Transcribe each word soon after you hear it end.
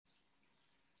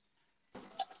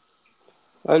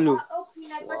الو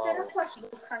سڵاو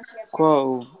کوا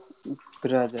و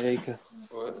برادەرێکە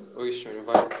ئەویشم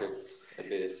ئینڤایت کرد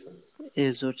ئەبێسم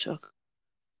زۆر چاک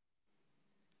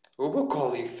و بۆ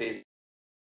کۆڵی فێس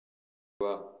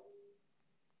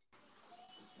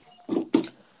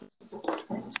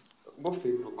بۆ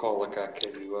فێسبوک کۆڵەکە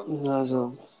کردیوە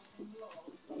نازانم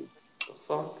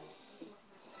فاک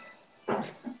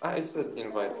ئێستا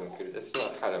ئینڤایتم کرد ئێستا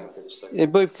حەرەم کرد شتێک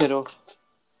بۆی بکەرەوە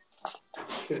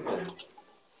کردن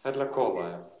هەر لە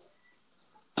کۆڵایە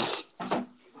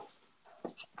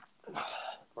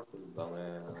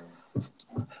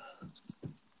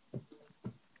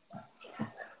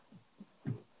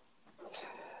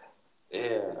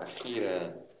ئەخیرە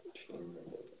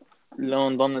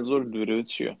لەوەندان زۆر دوورەوە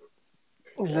چییە؟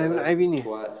 لای من عیبی نییە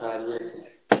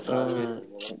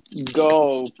گا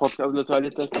و پۆدکاست لە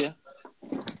توالێتەکەیە؟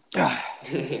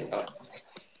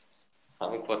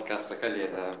 هەموو پۆدکاستەکە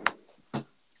لێرە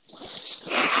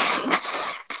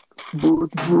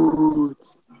بوت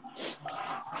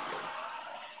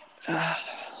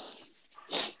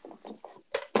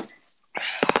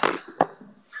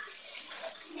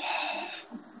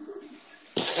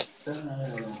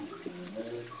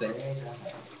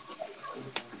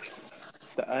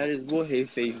تعرض بۆ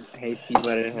هەیفی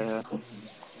بەرە هەیە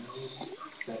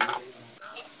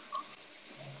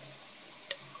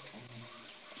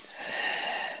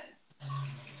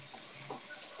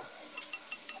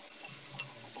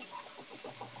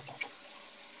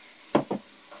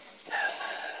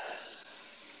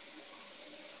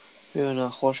پێ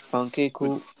ناخۆش پانکێک و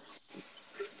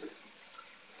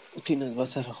پینەت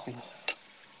بەتەرە خۆ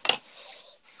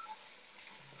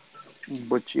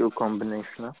بۆچی ئەو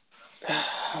کۆمبینێشنە؟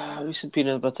 ویسم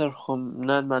پینەت بەتەر خۆم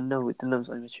نانمان نەوت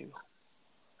نەمزانم چی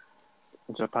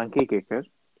بخۆم جا پانکێکێ کرد؟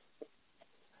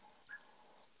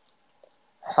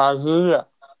 حاضرە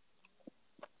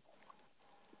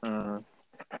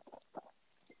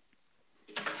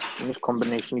منیش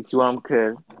کۆمبینێشنێکی وام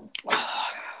کرد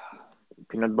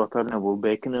پینەت بەتەر نەبوو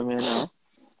بیکنم هێنا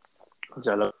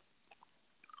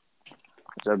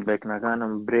جا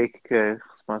بیکنەکانم برێک کرد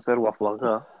خستمە سەر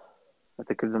وەفڵەکە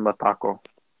ئەتە کردم بە تاکۆ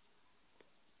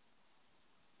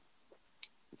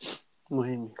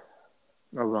مهمی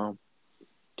نەزانم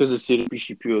تۆزە سێری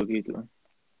پیشی پیۆگیت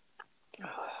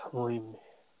مهمی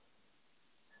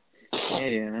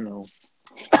هەنەوە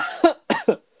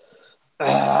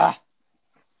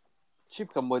چی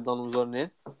بکەم بۆی دڵم زۆر نێ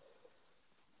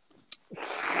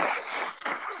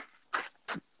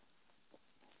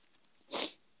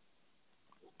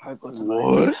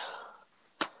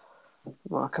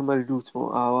کەمە لوتمەوە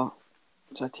ئاوا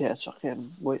جاتیا چەقێن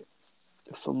بۆی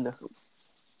فم نەکەم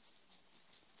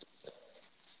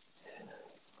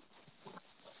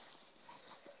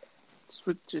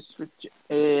switch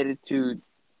attitude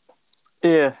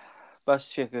باس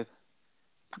چیە کرد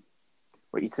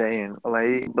what you saying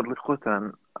like بدل خوتن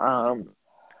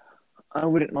I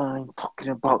wouldn't mind talking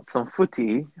about some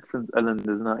footy since Ellen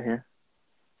is not here.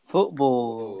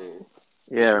 Football.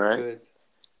 Yeah, right. Good.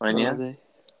 Anya?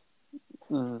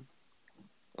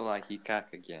 Like he cock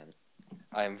again.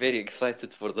 I am very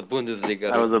excited for the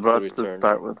Bundesliga. I was about to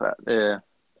start with that. Yeah.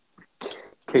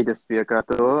 Kate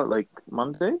Spiagato, like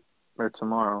Monday or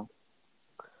tomorrow?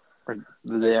 Or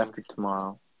the day after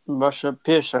tomorrow? باشە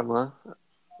پێشەمە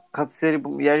قەت سێری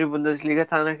یاری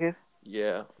بوندەسلیگەتان نەکرد؟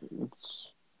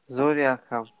 زۆر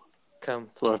یاکەم کەم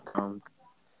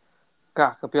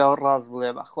کاکە پیاوە ڕاست بڵێ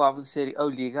بەخوا من سێری ئەو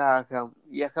لیگا ئاکەم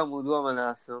یەکەم و دووەمە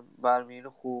ناسم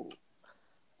بارمینخ و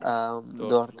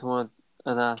دۆرتمۆند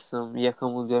ئەناسم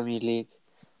یەکەم و دووەمی لیگ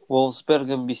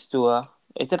وۆڵسبەرگم بیستووە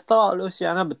ئیتر تەواو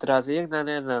لەوسیانە بترازە یەک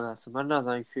دانەیە ناناسم هەر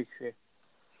نازانم کوێ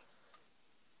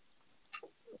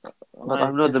But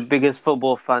I'm not the biggest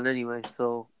football fan anyway, so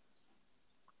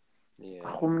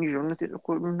منیش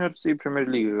من هەر سی پرمیر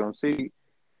لیگەکەم سی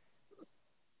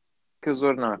کە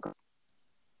زۆر ناکەم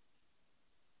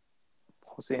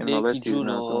لێکی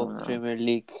جوونەوە پرێمیر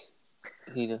لیگ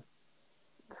هینە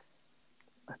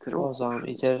وەزانم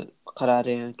ئیتر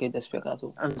قەرارەیان کەی دەست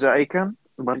پێکاتەوە ئەنجا ئەیکەن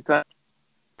بەریتان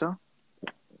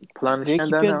پلانشیان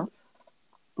دانا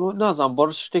نازانم بەڕ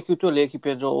شتێکی تۆ لە یەکی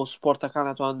پێنجەوە ئەو سپۆرتەکان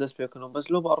ناتوان دەست پێکەنەوە بەس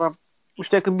لۆ بەڕام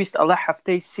شتێکم بیست ئەڵە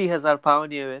هەفتەی 30,000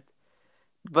 پاوەند ئەوێت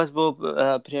بەس بۆ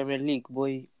پرێمیر لیگ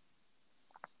بۆی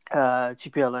چی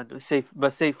پێڵێن بە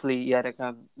سەیفلی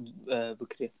یارەکان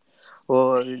بکرێت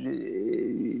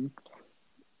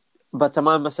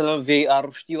بەتەمان مەسەلەن VAR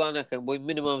ڕشتیوان نەکەن بۆی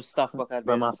منیمەم ستاف بەکار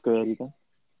بە ماسکۆیاریکە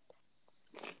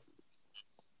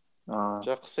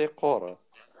جا قسەی قۆڕە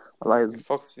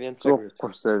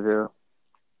قورسە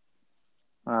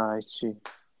چی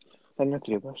هەر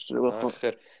نەکرێ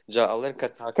باشتر جا ئەڵێن کە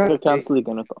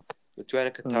کانسڵیکەنەوە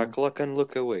بتوانك تاكله كان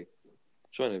look away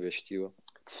شلون بيشتيوه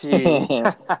شي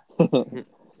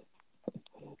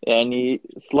يعني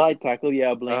سلايد تاكل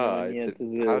يا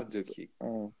بلين هاردوكي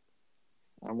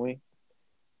عموي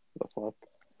بفاق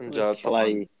جا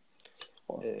طبعا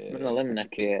من الله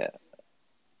منك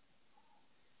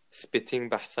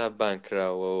سبيتينج بحساب بانكرا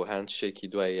وهاند شيكي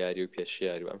دوای یاری و پێش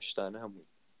یاری و ئەم شتانە هەمووی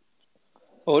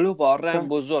ئەولو باڕیان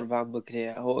بۆ زۆر بان بکرێ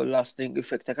هۆ لاستنگ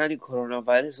ئفکتەکانی کۆرۆنا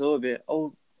ڤایرسەوە بێ ئەو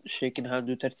شێکن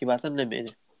هەندوو تەرتیباتە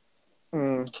نەمێنێ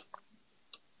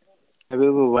أبي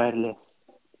وايرلس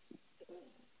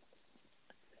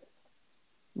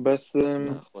بس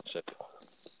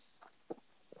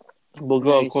بۆ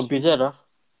کۆمپیوتەرە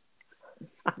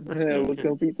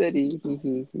والكمبيوتري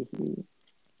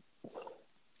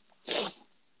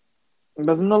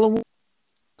بس من الله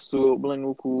سو بلين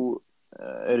وكو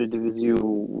اريديفيزي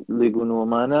وليغو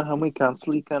نومانا همي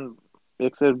كانسلي كان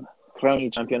يكسر كراوني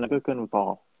تشامبيون كان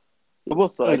وطاو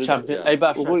بص اي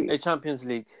باشا اي تشامبيونز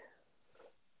ليج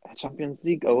تشامبيونز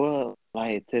ليج او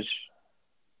لايتر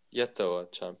يتەوە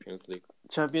چامپیۆنز لیگ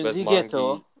تشامبيونز ليج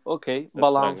يتەوە اوكي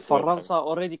بەڵام فەڕەنسا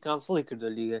ئۆڕێدی کانسڵی کردو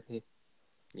لیگەکەی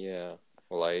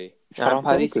وڵی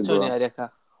پاریس چۆن یاریەکە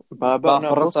بابا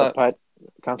فەڕەنسا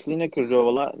كانسلي نكردو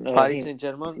والله باريس سان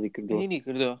جيرمان هيني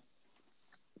كردو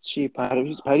شي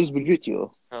باريس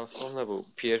بجوتيو كانسل نبو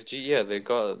PSG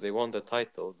they won the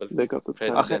title بس they got the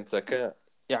بريزيدنتەکە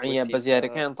يعني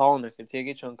بەزیارەکەیان تاڵ نەکرد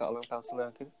تێگەی چۆن کە ئەڵێن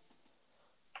کانسڵیان کرد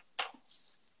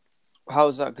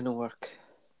how's that gonna work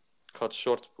cut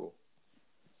short بوو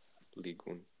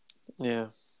لیگون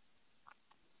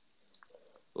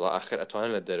وڵا ئاخر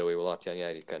ئەتوانن لە دەرەوەی وڵاتیان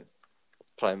یاریکەن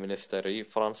پرایم مینیستەری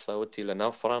فەڕەنسا وتی لە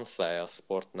ناو فەڕەنسایە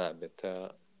سپۆرت نابێتە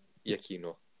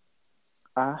یەکینۆ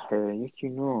يكي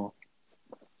نو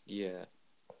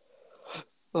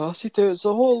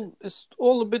it's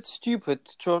all a bit stupid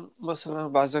چۆن مثلا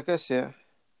بەعزە کەسێ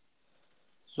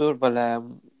زۆر بەلایەم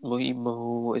مهمە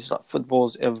و it's like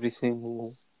football's everything و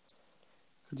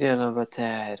دێنە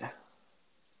بەتایرە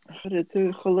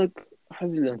خلت خلق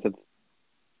حزل انت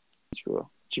شو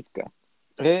شبكة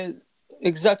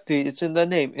exactly it's in the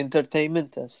name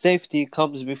entertainment safety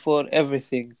comes before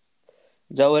everything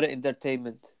جاورة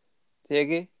entertainment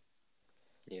تيجي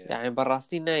يعني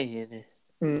براستي نايهني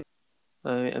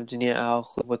ام دنيا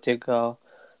اخذ بوتيكا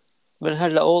من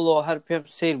هلا اولو هر بيم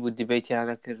سير بودي بيتي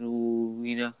انا كر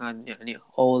وينا كان يعني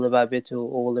اول بابيتو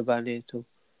اول بانيتو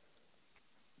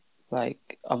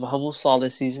like اما همو صالة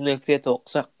سيزن كريتو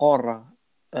قصة قارة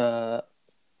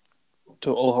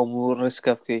تو او همو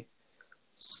رسكب كي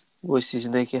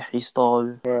وسيزن كي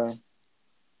حيستال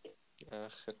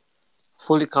آخر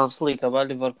فولي كانسلي كبا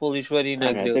ليفربول يشوري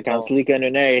ناقري كانسلي كانوا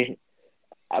ناي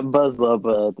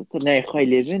بالضبط ناي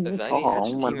خايلي بين زاني هاتش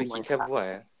تيمكي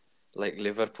كبوايا like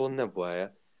ليفربول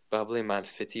نبوايا بابلي مان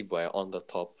سيتي بوايا on the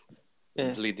top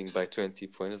leading by 20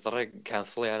 points ضرق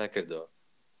كانسلي أنا كردو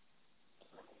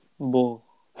بو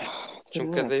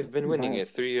چونکە they've been winning it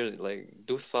 3 years like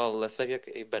 2 ساڵ لەسەر یەک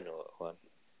ئەیبەنەوە ئەوان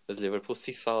بەس ليفربول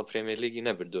 30 ساڵ پرێمیر لیگی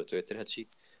نەبردووەتەوە ئێتر هەرچی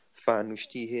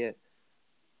فانوشتی هەیە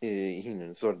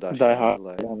هینن زۆر داهێن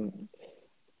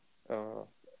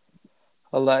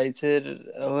والله يتر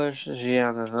واش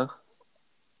جيانا ها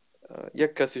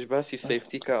یەک کەسیش باسی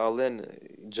سیفتیکە ئەڵێن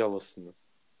جەڵسن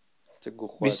تگو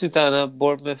خوا بيستانا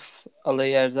بورمف الله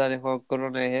يرزاني هو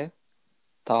كورونا هي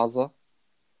تازة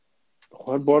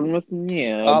بورنموث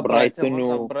نية برايتون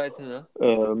و برايتون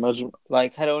مجمع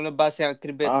لايك هلا وانا باسي عن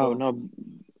كربيتو نو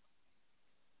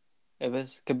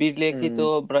بس كبير ليكي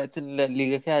تو برايتون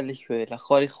اللي كان شوي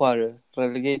لخواري خواري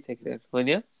ريليجيت كده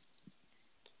ونيا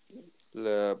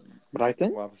ل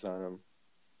برايتون وابزانم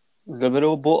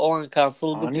قبلوا بو اون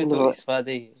كانسل بكريتو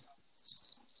اسفادي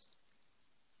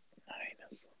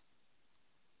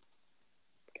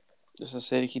بس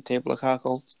سيري كي تيبلك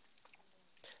هاكو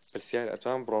پرسیار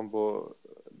ئەتوان بڕۆم بۆ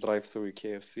درايف ثروی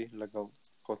KFC لەگەڵ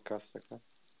پۆدکاستەکە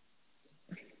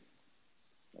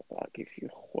كيف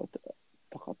يخوت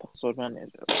تخسر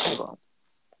ماني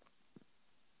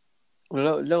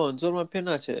لو انزور ما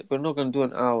بيناتش we're not gonna do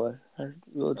an hour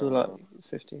we'll do like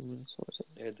 15 minutes or so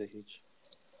هذا هيك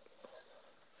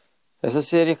essa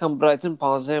serie kan Brighton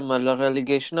 15 eller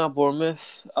relegation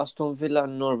Bournemouth Aston Villa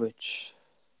Norwich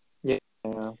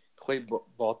خۆی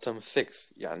bottom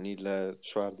 6 یعنی لە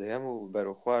چواردەهەم و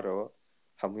بەرەو خوارەوە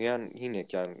هەمویان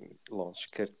هینێکیان لۆنچ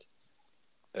کرد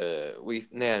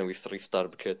نەیان ویست ڕیستار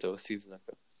بکرێتەوە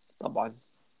سیزنەکە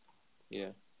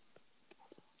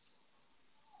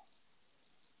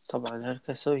طبعا هر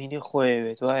كسو هيني خوي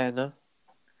بيت وانا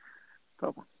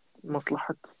طبعا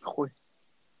مصلحة خوي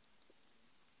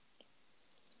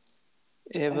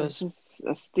إيه It's بس just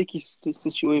a sticky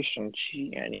situation شي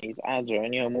يعني عادي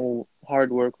يعني مو hard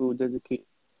work و dedicate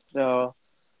دا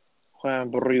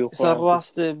خوان بري صار وخوان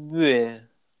راست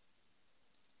بوێ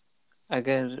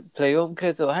ئەگەر پلەیۆم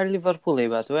کرێتەوە هەر لیڤەرپوڵی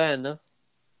بات وایە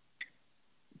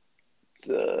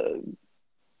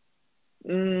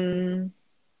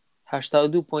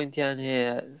 82 پوینتیان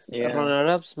هەیە Yeah.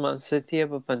 ڕۆنەرەبس مانسیتیە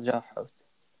بە 57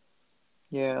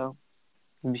 yeah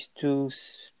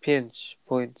 25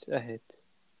 پوینت ئەهێت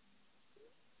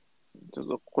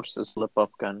قرص slip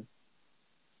up كان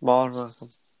باوەڕ ناکەم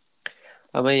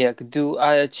ئەمە یەک دوو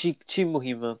ئایا چی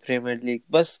مهمە پرێمەر لیگ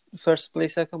بەس فەرست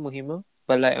پلیسەکە مهمە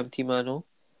بەلای ئەم تیمانەوە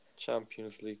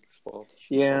Champions League spots.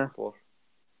 Yeah. Top 4.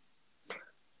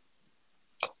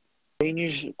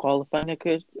 بينيش qualify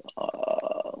نكرت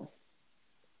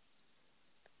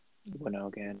bueno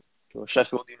again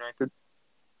Sheffield United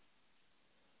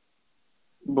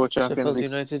بو Champions شيفيلد League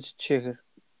يونايتد چێگر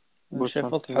بو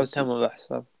شيفيلد Champions حوتەمە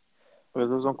بەحساب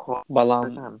بدوزن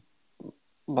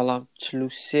بەڵام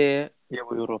 43 يا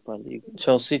Europa League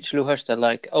چەلسی 48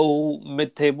 لایک ئەو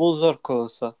مید تیبل زۆر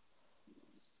کلۆسە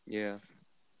Yeah.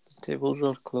 تیبل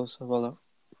زۆر کلۆسە بەڵام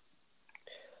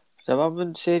دەبا من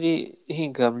سێری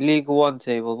هینکەم لیگ وان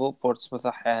تیبل بۆ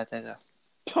پۆرتسموثە حیاتەکە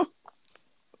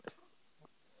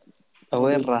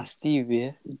ئەوەی ڕاستی بێ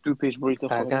دو پێش بڕیتە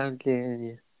خۆی کاکان لێ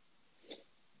نیە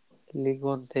لیگ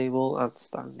وان تیبل ئەند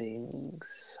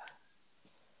ستاندینگز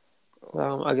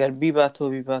ئەگەر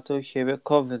بیباتەوە کێبێ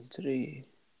کۆڤنتری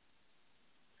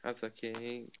That's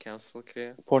okay. Cancel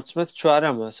كريه. پۆرتسموث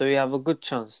چوارەمە so you have a good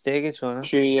chance تێگەی چۆنە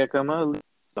شي یەکەمە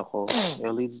دەخۆ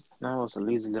یا لیدز ناوەسە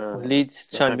لیدز لە لیدز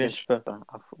چامپیۆنشیپە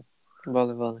عفو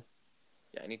بەڵێ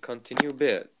يعني continue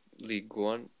بيت League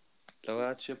 1 لو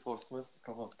هاتشي Portsmouth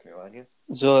كمان كيوانيا.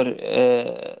 زۆر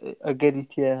ئەگەری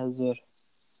تیا زۆر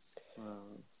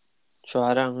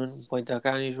چوارە من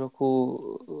پۆینتەکانی وەکو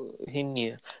هین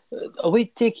نییە ئەوەی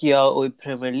تێکیا ئەوی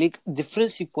پرێمەر لیگ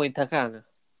دیفرەنسی پۆینتەکانە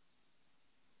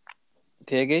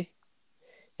تێگەی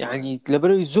یعنی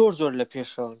لەبەرەوەی زۆر لە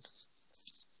پێشەوەن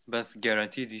But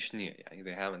guaranteed ish niye. Yani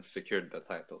they haven't secured the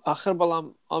title. آخر بەڵام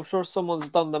ئەم شۆر سەمۆنز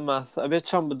دان دەماس ئەبێت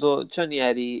چەند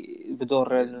یاری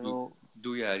بدۆڕێنن و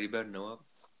دو یاری بەرنەوە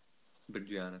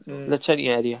بردویانەتەوە لە چەند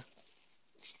یاریە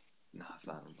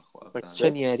نازانم بەخوا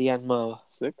چەند یاریان ماوە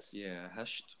 6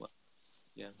 هەشت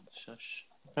یان شەش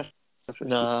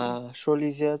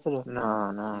شۆلی زیاترە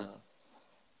نا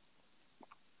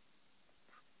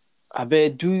ئەبێ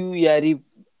دوو یاری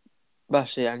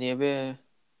باشە یعنی ئەبێ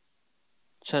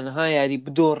چەندها یاری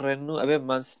بدۆڕێن و ئەبێ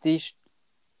مانستیش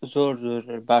زۆر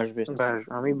باش بێت باش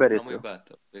هەمی بەرێت هەمووی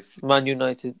باتە مان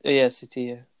یونایتد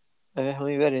سیتیە ئەبێ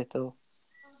هەمی بەرێتەوە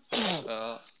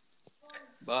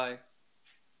بای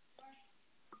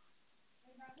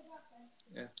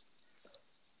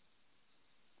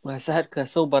ماسە هەر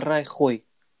کەسە و بەڕای خۆی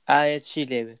ئایا چی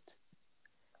لێبێت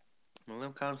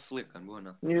مەڵێم کانسڵێکەن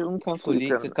بۆنە فولی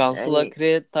کە کانسڵە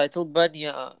کرێت تایتل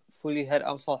بەنیە فولی هەر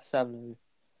ئەم ساڵ حساب نەبێت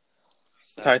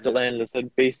تایتڵیان لەسەر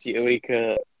بیسی ئەوەی کە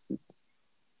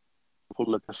پوڵ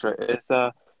لە پێشە ئێستا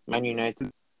مان یونایتد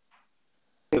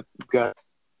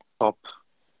تۆپ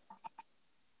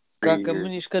کاکە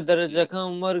منیش کە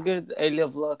دەرەجەکەم وەرگرت ئەی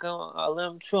لێڤڵەکەم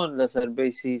ئەڵێم چۆن لەسەر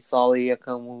بیسی ساڵی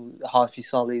یەکەم و هافی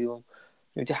ساڵی دووەم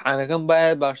امتحانەکەم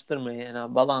باید باشترمە هێنا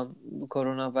بەڵام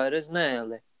کۆرۆنا ڤایرس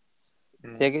نایەڵێ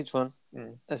تێگەی چۆن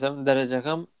ئەسەم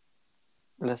دەرەجەکەم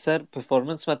لەسەر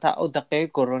پرفۆرمنسمە تا ئەو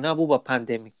دقەیە کۆرۆنا بوو بە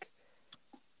پاندێمیک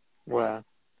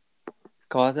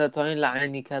کەواتە توانین لە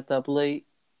عینی کاتە بڵێ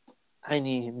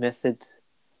عینی مێسد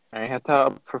هەتا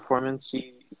پرفۆرمنسی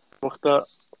وەختە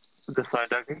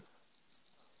دەسایداکەی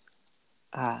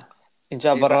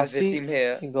اینجا بەڕاستی تیم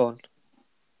هەیە گۆن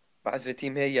بەعزێ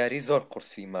تیم هەیە یاری زۆر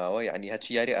قورسی ماوە یعنی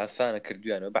هەچی یاری ئاسانە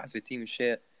کردویانەوە بەعزێ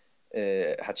تیمیشێ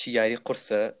هەچی یاری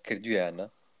قورسە کردویانە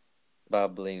با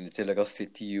بڵین تێ لەگەڵ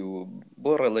سیتی و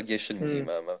بۆ ڕێڵەگەیشن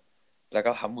میمامە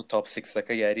لەگەڵ هەموو تاپ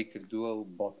سیکسەکە یاری کردووە و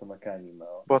باتمەکانی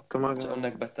ماوە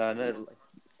ئەوەک بەتانە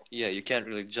you can't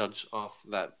really judge off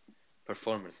that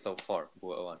performance so far بۆ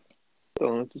ئەوان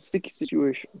it's a sticky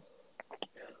situation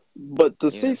but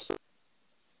the safe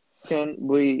كان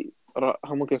بوي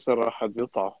هەموو کەسە ڕاحەت بێ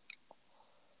تا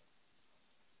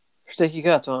شتێکی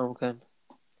کاتوان بکەن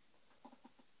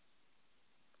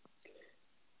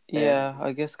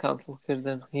I guess cancel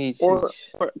کردن هیچ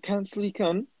cancel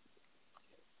كان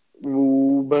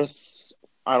وبس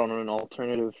I don't know an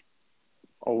alternative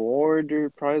award or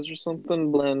prize or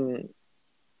something blend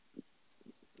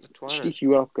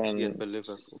you up and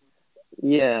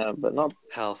yeah but not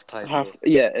half title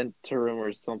interim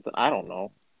or something I don't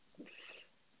know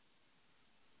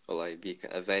والله بيك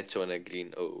أزاين شونا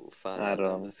green أو I fan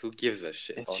don't بس who gives a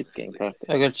shit It's cheap game honestly card.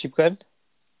 اگر چی بکەن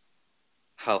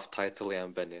half title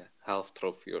يعني بني half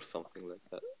trophy or something like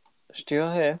that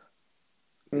شتیوە هەیە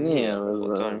Yeah, it was,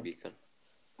 وتوان بيكن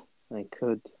I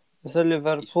could. لەسەر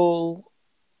لیڤەرپوڵ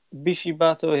بیشی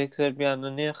باتەوە هێکتەر بیانە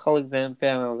نییە خەڵک دەیان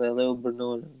پێیانە دەڵێ و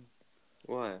برنەوە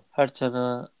واي هەرچەنە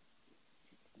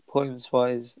پوینتس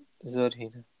وایز زۆر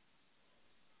هینە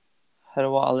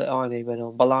هەروەڵێ ئەوانەی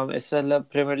بنەوە بەڵام ئێستا لە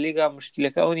پرێمەر لیگا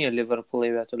مشکلەکە ئەو نییە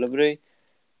لیڤەرپوڵی بێتەوە لە برۆی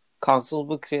کانسڵ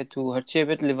بکرێت و هەرچێ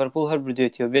بێت لیڤەرپوڵ هەر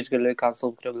بردوێتەوە بێجگە لەوەی کانسڵ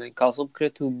بکرێت بڵێن کانسڵ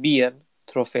بکرێت و بیەن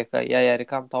ترۆفێکە یا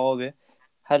یاریەکان تەواو بێ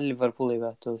هەر لیڤەرپوڵی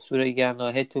باتەوە سوورەی گیانە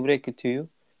هێت و برێکتی و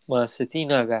ماسەتی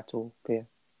ناگاتەوە پێ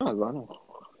نازانم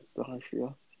استخاشیە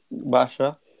باشە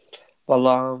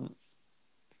بەڵام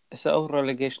ئێستا ئەو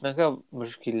ڕەلەگەیشتنەکە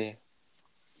مشکلێ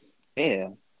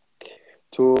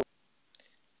تۆ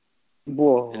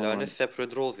بۆ الان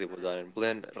separate roles بودن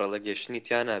بلين relegation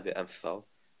تيانا بأمثال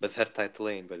بس هر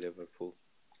تايتلين بليفربول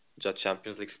جا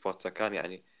Champions League سبوت كان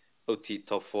يعني او تي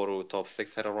توب 4 و توب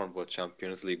 6 هر رون بول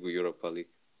Champions League و Europa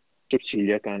League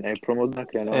چیلەکان ئەی پرۆمۆت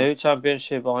ناکرێنەوە ئەوی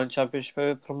چامپیۆنشیپ ئەوان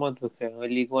چامپیۆنشیپەوەی پرۆمۆت بکرێنەوە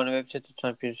لیگ وانەوەی بچێتە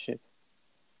چامپیۆنشیپ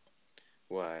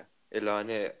وایە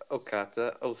ئێلانێ ئەو کاتە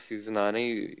ئەو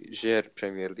سیزنانەی ژێر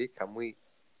پرێمیر لیگ هەمووی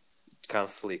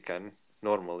کانسڵیکەن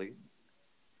نۆرمەلی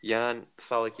یان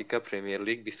ساڵێکی کە پرێمیر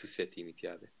لیگ 23 تیمی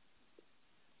تیاابێ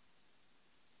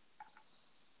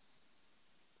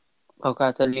ئەو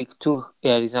کاتە لیگ تو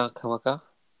یاریزان کەمەکە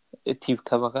تیپ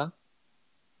کەمەکە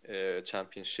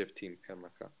چامپیۆنشیپ تیم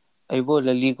کەمەکە ئەی بۆ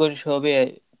لە لیگۆنیشەوە بێ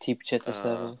تیپ بچێتە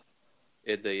سەر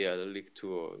ئێدە یا لە لیگ تو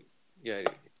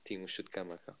یاری تیم وشت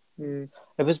کەمەکە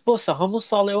بەس بۆسە هەموو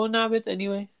ساڵێەوە نابێت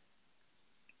ئەنیوەی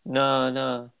نا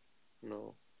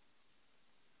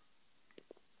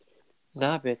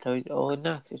نابێت ئەوە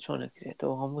ناکرێت چۆن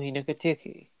نەکرێتەوە هەموو هینەکە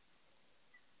تێکی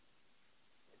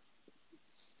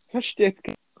هەر شتێک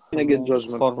نەگەت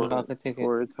فۆرمولاکە تێکی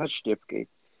هەر شتێ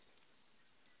بکەیت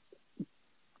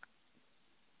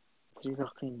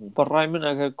بەڕای من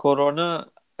ئەگەر کۆرۆنا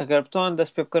ئەگەر بتوان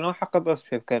دەست پێ بکەنەوە حەقە دەست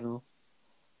پێ بکەنەوە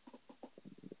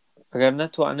ئەگەر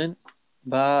نەتوانن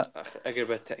بە ئەگەر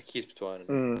بە تەکید بتوانن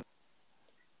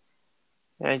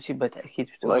یعنی چی بە تەکید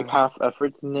like بتوانن half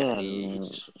effort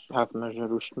half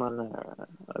measure وشتمان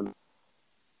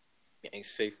يعني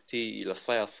سيفتي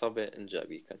لصيا الصبع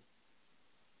انجابي كان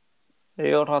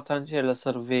ئێوە ڕاتانجێ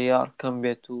لەسەر VR کەم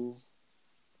بێت و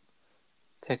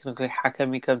تێکنیکلی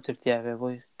حەکەمی کەمتر تیاابێ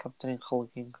بۆی کەمترین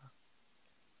خەڵکینکە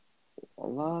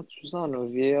والله توزانم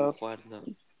VR خواردنا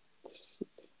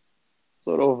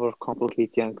زۆر ئۆڤەر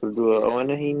کۆمپلیکیتیان کردووە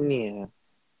ئەوانە هین نییە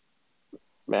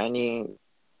يعني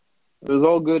it was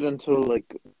all good until like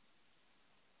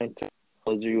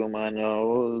technology ومانە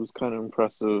it was kind of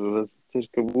impressive بس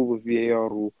ترکە بوو بە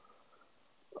VAR و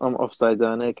ئەم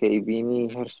ئۆفسایدانە کە ئەیبینی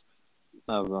هەر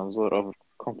نازانم زۆر ئۆڤەر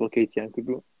کۆمپلیکیتیان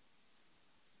کردووە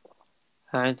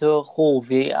هانی تۆ خۆ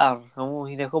VR هەموو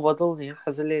هینەکە بەدڵ نییە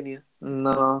حەزە لێ نییە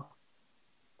نا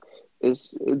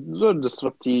زۆر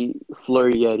دەسڕەتی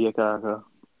فلۆری یاریەکەکە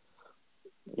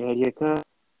یاریەکە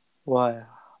وایە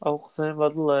ئەو قسەی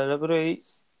بەدڵە لە برۆی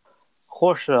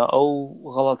خۆشە ئەو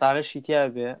غەڵەتانەشی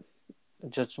تیاابێ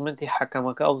جەجمنتی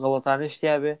حەکەمەکە ئەو غەڵەتانەش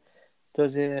تیاابێ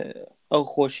تۆزێ ئەو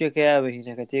خۆشیەکە یا بە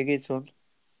هینەکە تێگەی چۆن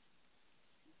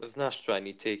بەس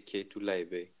ناشتوانی تێکیت و لای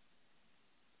بێ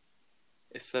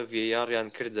ئێستا VAR-یان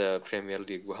کردە پرێمیر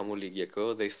لیگ و هەموو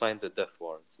لیگەکەەوە they signed the death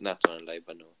warrant ناتوانن لای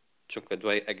بنەوە چونکە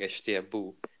دوای ئەگە شتێ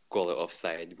بوو گۆڵی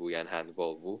ئۆفساید بوو یان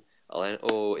هاندبۆڵ بوو ئەڵێن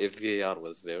if VAR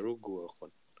was there و گووە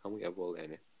خۆن هەمووی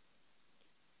ئەبۆڵێنێ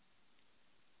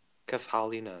کەس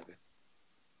حاڵی نابێ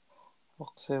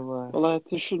قسەی وایە والله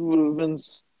it should have been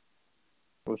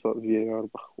without VAR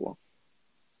بەخوا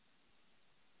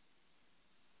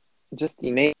just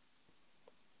email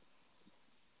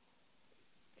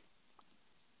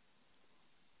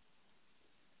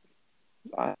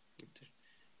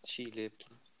چی لێ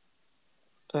بکەین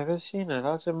ئەگە سینە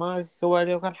لاچە ماکە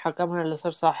واریەکان حەکەم هەر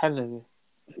لەسەر ساحل نەبێ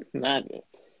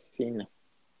نابێت سینە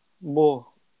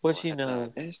بۆچی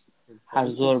نابێت هەر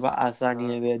زۆر بە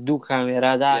ئاسانیە بێت دوو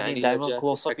کامێرادانی دایمە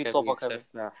کلۆسەپی تۆپەکە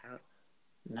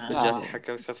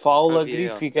فاوڵە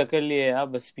گریفیکەکە لێە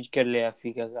بە سپیکەر لێ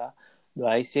فیکەکە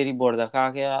دوایی سێری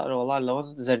بۆردەکاکە ڕۆڵا لەوە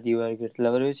زەردی وەرگرت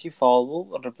لەبەرێکی فاڵ بوو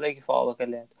ڕپلێکی فاڵەکە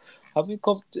لێت هەمووی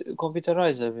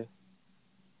کۆمپیوتەرایزە بێ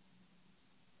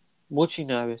بۆچی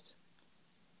نابێت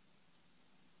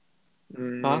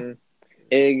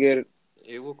ئێگەر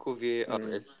وەکو VAR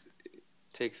it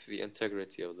takes the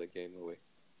integrity of the game away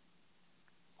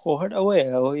خۆ هەر ئەوەیە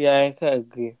ئەوە یایەکە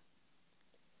ئەگرێ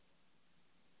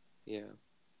yeah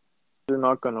you're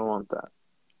not gonna want that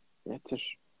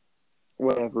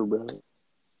whatever, bro.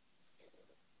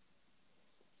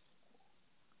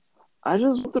 I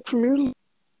just want the Premier League.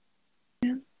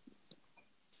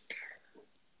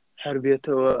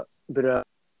 حربيته برا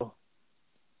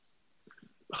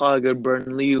خاقر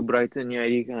بيرنلي وبرايتون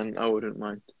يعني كان I wouldn't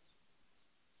mind.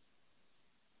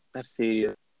 That's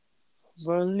serious.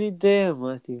 Burnley ده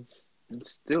ماتي.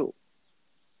 Still.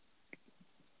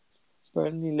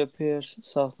 Burnley لبيرس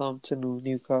ساوثهامبتون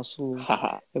ونيوكاسل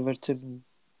إيفرتون.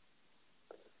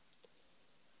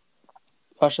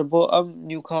 باشا بو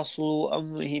نيوكاسل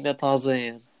هنا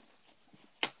تازين.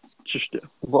 ششته.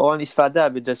 بو أنا استفادة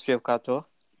بدرس فيه بكاتو.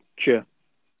 چه؟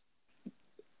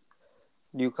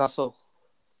 نيوكاسل.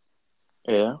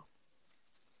 Yeah.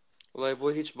 والله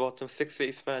بۆ هیچ بۆتم 6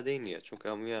 ئیسفادەی نییە چونکە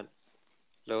هەمویان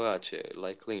لەواچێ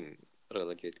لایکلین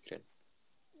ڕێڵەگەیت کرێن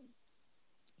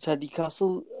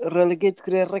نيوكاسل ريليجيت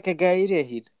كري ركا غايري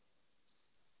هين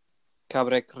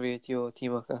كابريك كريتيو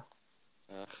تيمكا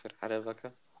آخر حرەبەکە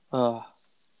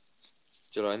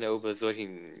جوڵانە ئەو بە زۆر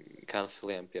هین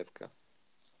کانسڵیان پێ بکە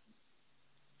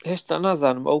هێشتا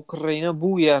نازانم ئەو کڕینە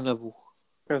بوو یا نەبوو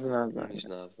کەس منیش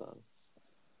نازانم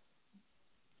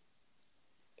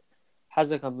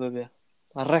حەزەکەم ببێ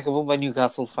ڕێکە بووم بە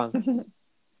نیوکاسل فان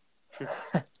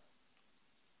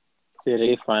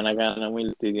سێرەی فانەکان هەمووی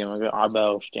لە ستێدیەمەکە عەبا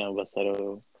و شتیان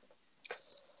بەسەرەوە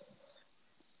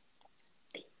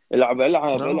العب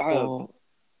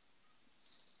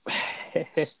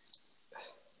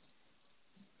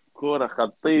كورة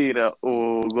خطيرة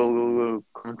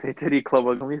وكومنتيتري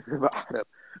كلوبەکەمی بەحرە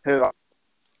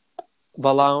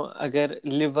بەڵام ئەگەر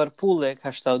لیڤەرپوڵێک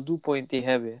 82 پوینتی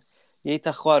هەبێ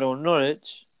یەیتە خوارەوە نۆرچ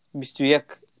 21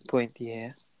 پوینتی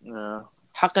هەیە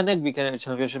حەقە نەک بیکەنە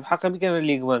چەمپیۆنشیپ حەقە بیکەنە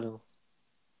لیگوانەوە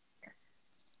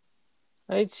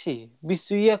ئەی چی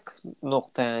 21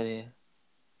 نۆقتەیان هەیە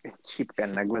چی بکەن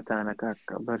نەگوێتانە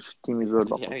کاکە بەرش تیمی زۆر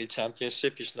بەڵ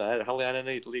چامپیۆنشیپیش نایە هەڵیانە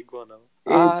نەیت لیگۆنەوە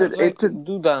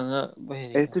دوو دانە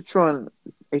ئێتر چۆن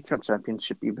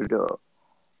چەمپیۆنشیپی بردەوە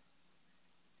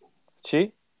چی؟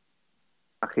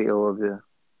 ئەخی ئەوە بێ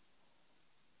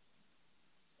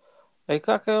ئەی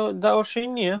کاکە داوەشەی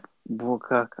نییە بۆ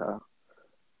کاکە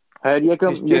هەر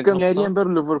یەکەم یاریان بەر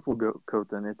لیڤەرپوڵ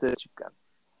کەوتنێتە چی بکەن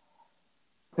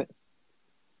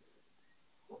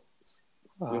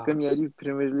یەکەم یاری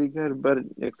پرێمیر لیگ هەر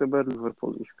یەکسەر بەر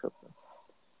لیڤەرپوڵیش کەوتن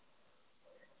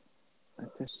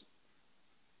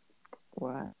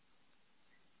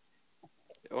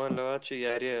ئەوان لەواچی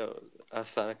یاریە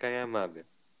ئاسانەکەیان مابێ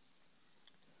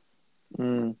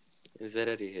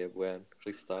زەرەری هەیە بۆیان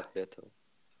ڕیستارت بێتەوە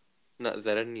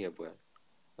زەرەر نییە بۆیان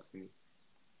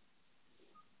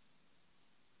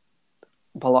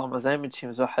بەڵام ئەزای من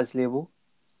چیم زۆر حەز لێ بوو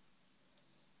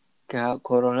کە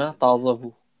کۆرۆنا تازە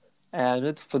بوو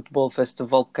ئەیانوت فوتبۆڵ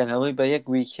فێستیڤاڵ بکەن هەمووی بە یەک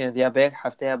ویکێند یا بە یەک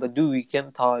هەفتە یا بە دوو ویکێند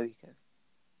تەواویکەن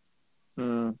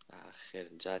خێر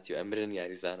جاتی و ئەمرن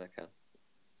یاریزانەکان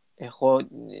خۆ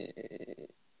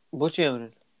بۆچی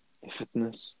ئەمرن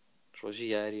فتنس ڕۆژی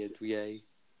یاریە دوویایی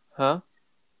ها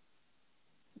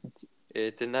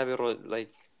تر نابێ ڕۆ لایک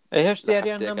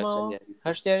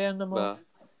هەشتیاریان نەماوە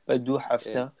بە دوو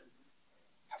هەفتە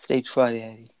هەفتەی چوار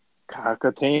یاری کاکە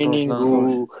ترینینگ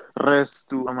و ڕێست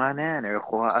و ئەمانیانێ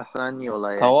خۆ ئاسان نیە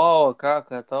وڵای تەواوە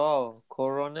کاکە تەواوە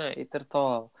کۆڕۆنا ئیتر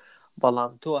تەواو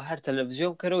بەڵام تۆ هەر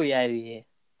تەلەڤیزیۆن کەرەوە یاری هەیە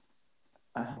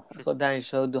خۆ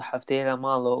دانیشەوە دوو هەفتەیە لە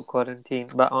ماڵەوە کۆرنتین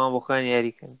بە ئەوان بۆخوان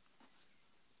یاریکەن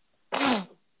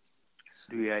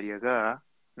دوو یاریەکە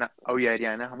ئەو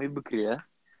یاریانە هەمووی بکرێ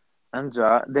ئەنجا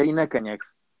دەری نەکەن یەکس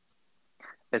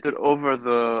ئێتر over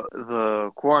the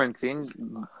quarantine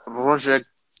ڕۆژێک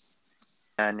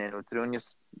یانێن و ترۆنی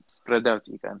سپرێد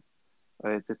ئاوتیکەن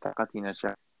ئێتر تاقەتی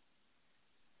نەچێت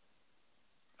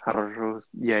هەر ڕۆژ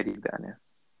یاری بدانێ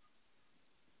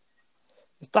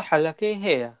ئێستا حەلەکەی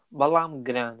هەیە بەڵام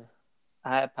گرانە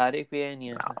پارەی پێ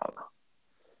نییە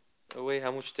ئەوەی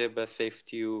هەموو شتێ بە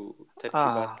سەیفتی و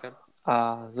تەرتیبات بکەن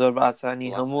زۆر بە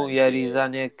ئاسانی هەموو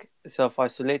یاریزانێک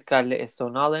سەلفایسولەیت کار لە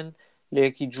ئێستۆناڵن لە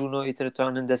یەکی جوونۆ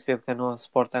ئیترتوانن دەست پێ بکەنەوە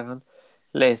سپۆرتەکان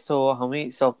لە ئێستەوە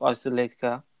هەمووی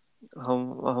سەلفایسولەیتکە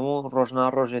هەموو ڕۆژنا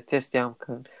ڕۆژێ تێستیان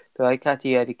بکەن دوای کاتی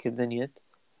یاریکردنیت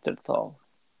ترتەواو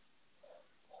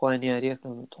خۆیان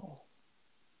یاریەکەن تەواو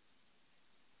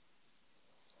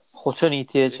خۆچەنی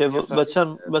تێچێ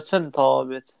بە چەند تەوا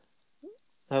بێت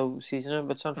ئەو سیزنە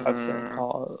بە چەند هەفتە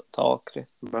تەوا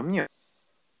کرێت بەمیە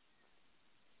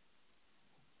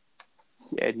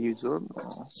یاری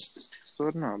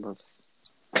زۆر نابەس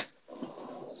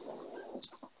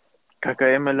کاکە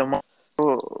ئێمە لە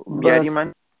یاریمان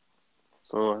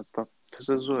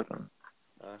پسە زۆرن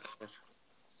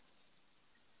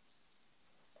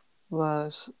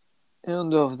باش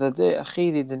end of the day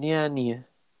ئەخیری دنیا نییە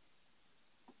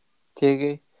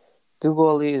تێگەی دوو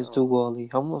گۆڵی دوو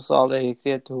گۆڵی هەموو ساڵە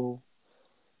یەکرێت و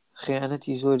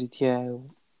خیانەتی زۆری تایە و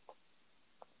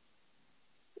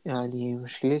ینی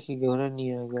مشکلێکی گەورە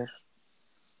نییە گەر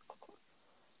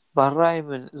بەڕای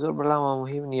من زۆر بەڵامە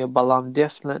مهم نییە بەڵام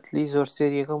دێفنەتلی زۆر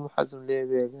سێریەکەم و حەزم لێ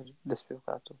بێگەر دەست پێ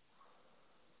بکاتەوە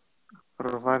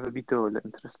ڕڤایڤ بیتەوە لە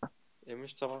ئینترستە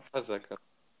ئێمەش تەوا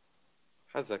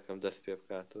حەزەکەم دەست پێ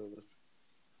بکاتەوە بەس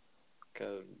کە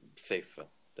سەیفە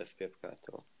دەست پێ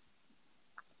بکاتەوە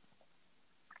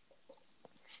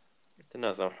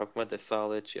نازانم حکومەت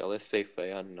ساڵێکی ئەڵێ سەیفە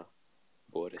یان نا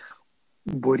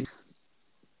بۆریس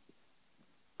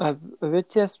ئەبێت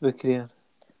تێست بکرێن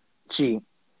چی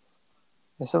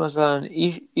ئێستا مەسەڵەن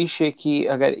ئیشێکی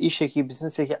ئەگەر ئیشێکی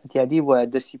بزنسێکی ئەتیادی وایە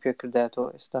دەستی پێکردایەتەوە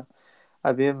ئێستا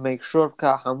ئەبێ مەیکشۆر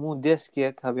بکە هەموو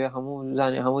دێسکێک هەبێ هەموو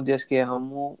زانێ هەموو دێسکێ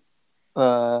هەموو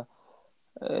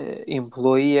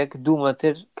ئیمپلۆییەک 2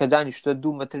 مەتر کە دانیشتە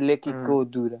 2 مەتر لێکی کۆ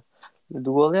دوورە لە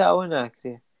دووگۆڵێ ئەوە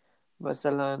ناکرێ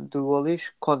مەسەڵەن دووگۆڵیش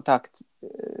کۆنتاکت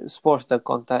سپۆرتە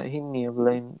هین نییە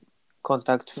بڵێن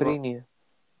کۆنتاکت فری نییە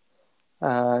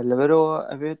لەبەرەوە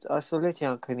ئەبێت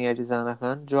ئاسۆلێتیان کە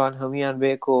یاریزانەکان جوان هەمویان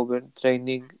بەیەکەوە بن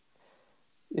ترینینگ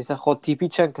ئێستا خۆ تیپی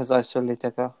چەند کەس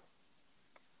ئاسۆلێتەکە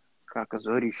کاکە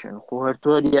زۆریشن خۆ هەر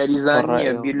تۆ یاریزان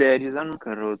نییە بیر لە یاریزان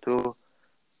بکەڕەوە تۆ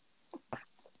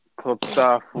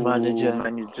تۆپستاف و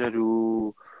مانیجەر و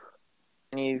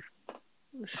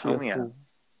شێف و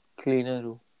کلینەر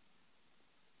و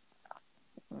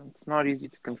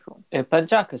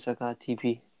پەنجا کەسەکە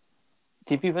تیپی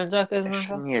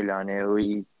 50 نییە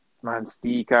لانێەوەی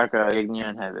مانستی کاکە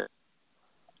یەکنیان هەبێت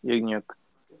یەکنیەک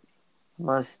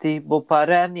مانستی بۆ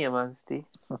پارەیان نییە مانستی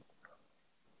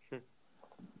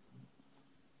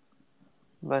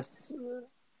بەس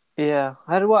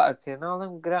هەروە ئەکرێ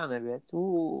ناڵم گرانە بێت و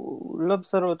لەم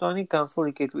سەرۆتانی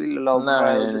کانسڵی کەیت و لە لاو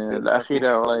لە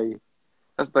ئەخیرە وڵی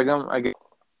هەست دەگەم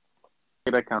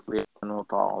ئەگەر کانسڵیەوە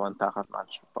تاوان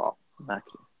تااقەتمانش تاو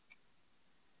ناکرێت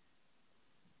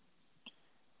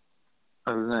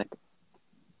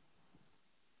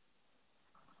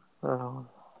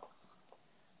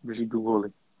بژی دوو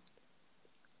گۆڵی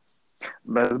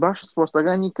بەس باش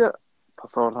سپۆرتەکانی کە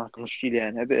تەسەوەڕات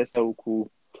مشکیلیان هەبێ ئێستا وەکو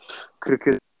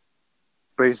کرکت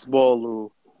بەیسبۆڵ و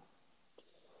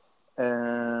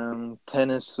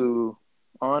تەنس و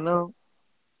ئانە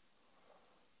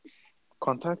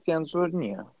کۆنتاکتیان زۆر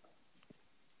نییە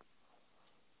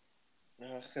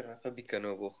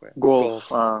بیکەنەوە بۆ خۆیان گۆڵف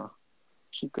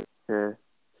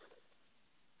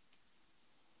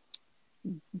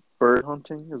bird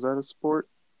hunting is that a sport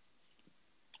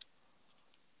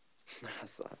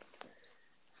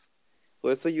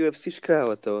ئێستا UFC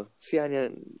کراوەتەوە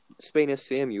سییانیان سپینە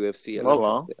سم UFC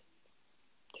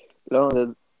لەوە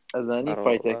ئەزانی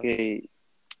فایتەکەی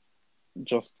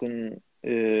جۆستن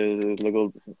لەگەڵ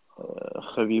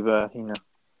خەبیبە هینە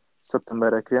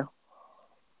سەپتەمبەرەکرێ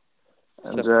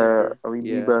ئەجا ئەوی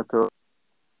دیباتەوە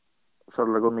شەڕ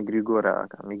لەگەڵ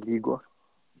میگریگۆر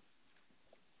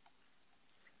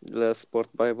لە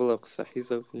سپۆرت بایبڵە قسە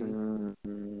حیزە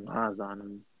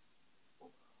ئازانم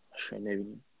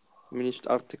شوێنەبینی منیش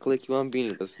ئارتیکڵێکی وان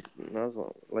بینی بەس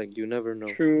نازانم like you never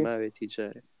know ماوێتی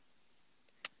جارێ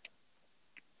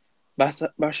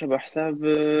باشە بە حساب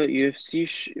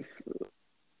UFCش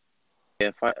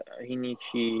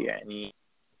هینێکی یعنی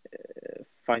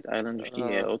فایت ئایلند شتی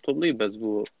هەیە ئۆتۆبلی بەس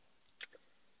بوو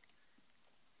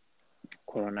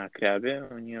کۆرۆنا کرابێ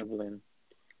نییە بڵێن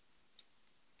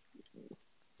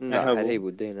هەرەی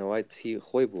بوو دێنەوایت هی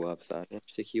خۆی بوو هەبزانێ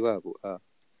شتێکی وا بوو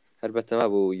هەر بەتەما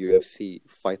بوو UFC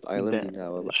فایت ئایلندی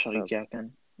ناوە شەڕیکاکەن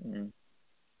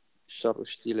شەڕ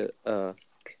شتی لە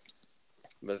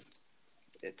بەس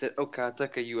ئەو کاتە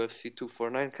کە UFC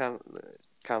 249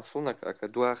 کانسڵ نەکا کە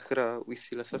دواخرا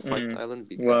ویسی لەسەر فایت ئایلند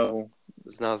بی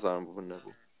نازانم بوو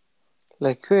نەبوو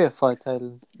لەکوێ فایت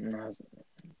ئایلند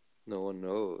no one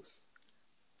knows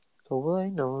تۆ بڵێ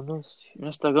no one knows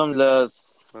مستەگەم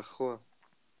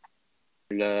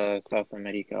لە ساوث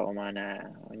ئەمریکا ئەومانە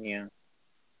نییە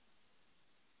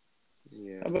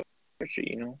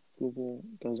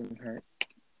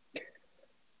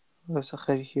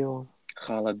خەریکیەوە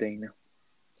خاڵە دەینە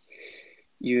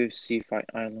UFC Fight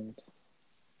Island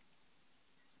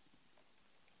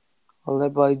هەڵێ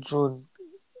بای جون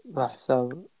بە حساب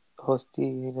هۆستی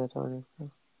ناتوانێت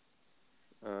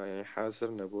حازر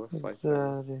نەبووە فایت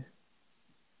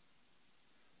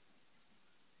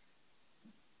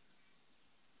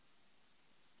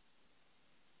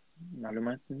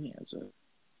معلومات نییە زۆر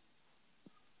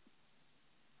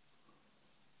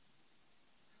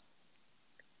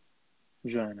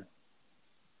جوانە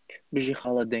بژی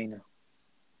خاڵە دەینە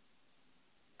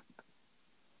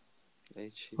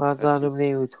هیچی وازانم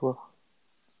نەیوتووە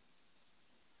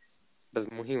بەس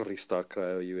مهم ڕیستار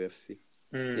کرایەوە UFC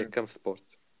یەکەم سپۆرت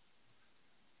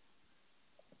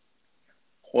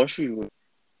خۆشی بوو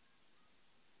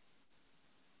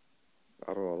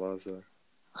ئەڕۆڵا زۆر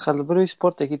خەل بروی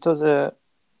سپۆرتێکی تۆزە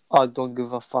don't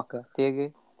give a fuck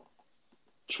تێگەی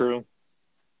true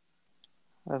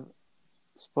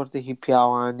سپۆرتێکی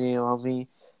پیاوانەیە هەمی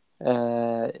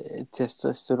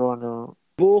تێستۆستێرۆن و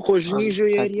بۆ خۆشنی ژۆ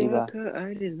تەرتیبە. یاریەکە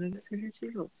ئارێز مەبەسەر چی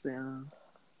قسەیان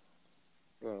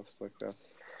ڕاستەکە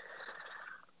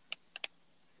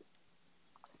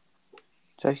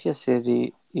چاکیە سێری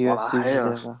UFC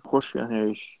ژنێکە خۆشیان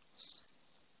هێش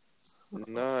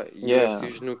نا Yeah. UFC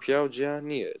ژن و پیا و جیان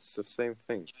نییە it's the same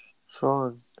thing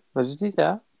چۆن بەجدیتە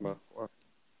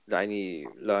یعنی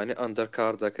لاانێ ئەندەر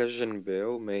کاردەکە ژن بێ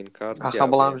و مین کارد ئەخە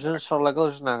بەڵام ژن شەڕ لەگەڵ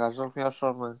ژناکە ژن پیا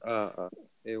شەڕمان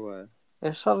ئێوە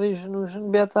شەڕی ژن و ژن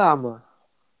بێتە ئەمە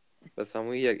بەس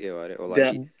هەمووی یەک ئێوارێ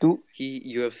وڵی دوو هی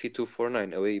UFC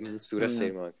 249 ئەوەی من سوورە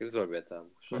سەیرمان کرد زۆر بێتام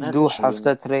دوو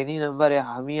هەفتە ترێنینە بەرێ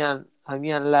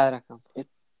هەمیان لارەکەم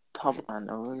طبعا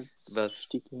ئەوە بەس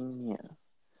شتێکی نییە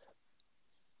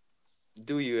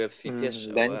دوو UFC پێش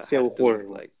دانی پێ و خۆش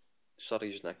بوو.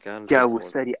 شەڕی ژنەکان جاو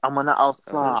سەری ئەمەە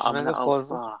ئەوسا ئەمەە ژنەکە خۆش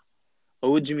ئەوسا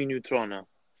ئەوە جمی نیوترۆنە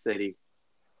سەری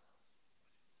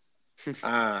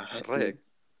ڕێک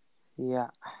یا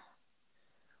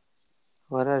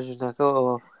وەرە ژنەکە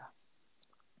ئەوە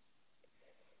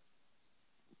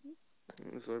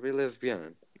زۆربەی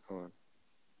لێزبیانن ئەوان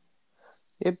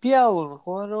پیاون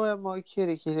خۆرەوەی مای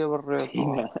کێرێکی لێ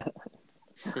بڕێتەوە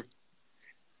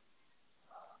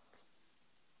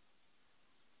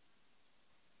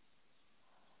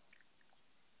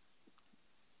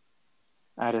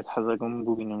ئارێز حەزەکەم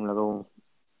ببینم لەگەڵ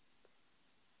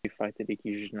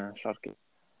فایتەرێکی ژنە شارکە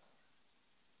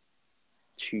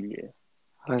چی لێ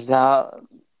ڕێزا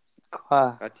کوا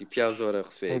هاتی پیا زۆرە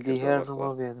قسەی هێدی هێرنەوە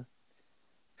بێنە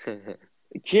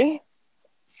کێ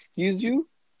excuse you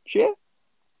کێ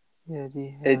هێدی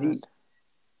ئەدی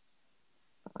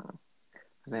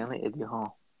زێنە ئەدی ها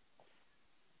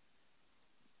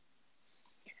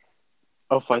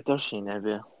ئەو فایتەر شینە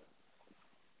بێ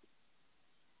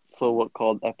so what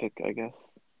called epic I guess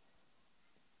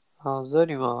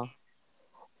زۆری ماوە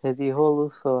هێدی هۆڵ و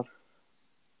سۆر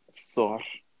سۆر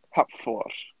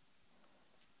هەپفۆر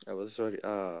ئەوە زۆری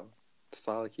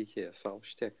ساڵێکی کێ ساڵ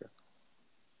شتێکە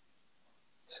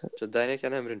چ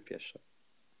دانێکیان ئەمرن پێشە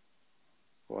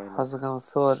حەزەکەم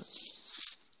سۆر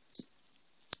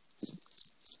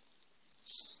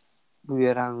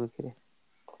بوێران بکرێ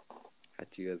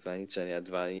هەتی وەزانی چەند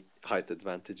ئەدوانی هایت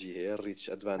ئەدڤانتجی هەیە ڕیچ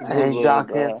ئەدڤانتج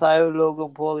جاکێسای و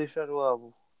لۆگم پۆڵی شەروا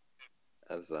بوو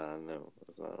ئەزانم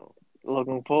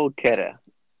لۆگن پۆڵ کەرە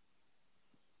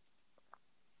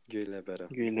گوێی لەبەرە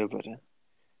گوێی لەبەرە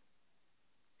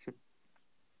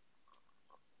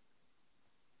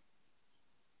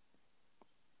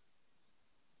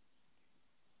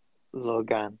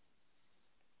لۆگان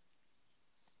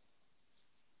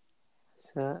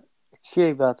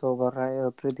کێی باتەوە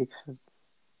بەڕایەوە پردیکشن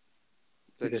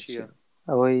چییە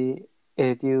ئەوەی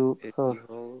ئێدی و سۆر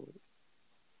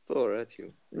زۆرەتی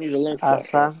و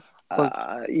ئاسان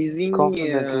ئیزی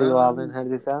کۆنفیدنتلی واڵێن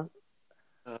هەردووتان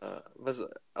بەس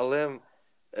ئەڵێم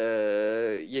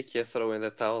یەکێ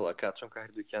فڕەوێندە تاوڵە کات چونکە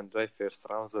هەردووکیان دوای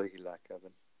فێرسراون زۆر گیلاکە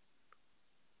بن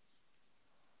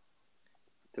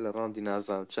لە ڕاندی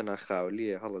نازانم چەنە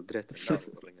خاولیە هەڵە درێتە ناو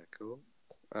ڕێنگەکەەوە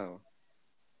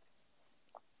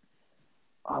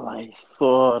ئەڵی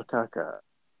سۆر کاکە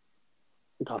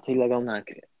گاڵتەی لەگەڵ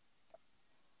ناکرێت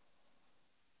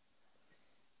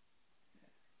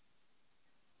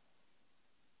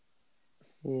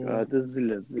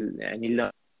زلە زل ینی لە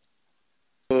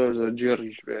زۆر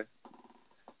جێڕیش بێ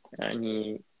ینی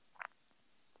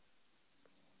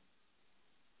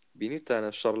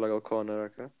بینیتانە شەڕ لەگەڵ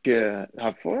کۆنەرەکە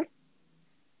هەفۆر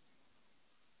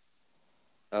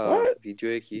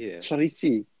ڤیددیۆیەکی هەیە شەڕی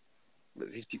چی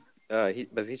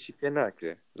بەس هیچی پێ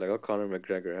ناکرێ لەگەڵ کۆنەر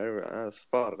مەگرێگەر هەر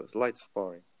سپار لایت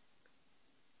سپارینگ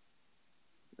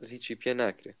هیچی پێ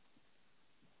ناکرێ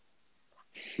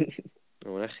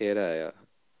ئەوە خێرایە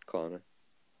کۆنە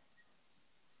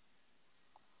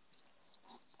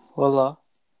وەڵا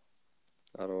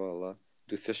ئەڕۆڵە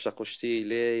دووسێ شەقشتی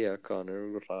لێ یا کۆنەر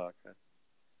ڕاکە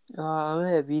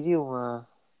ئەوەیە بیری ومە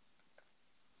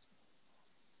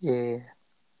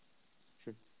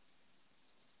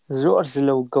زۆر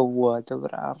زلە و گەووە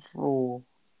دەبرا ڕوو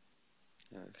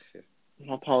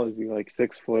How tall is he? Like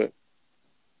 6 foot?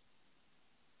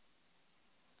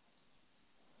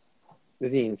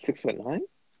 Is he 6'9"?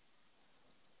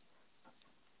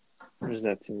 Or is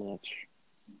that too much?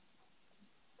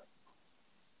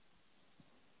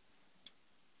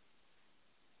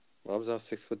 Rob's out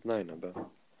 6'9"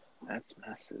 about. That's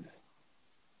massive.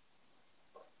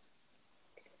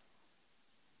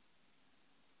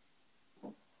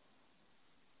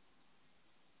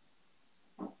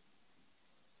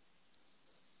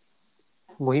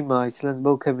 مهمة ايسلند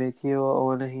بو كميتي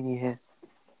وانا هيني هي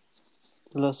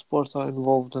لا سبورتا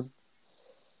انفولفدن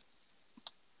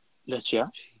ليش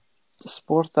يا؟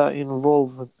 سبورتا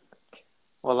انفولفدن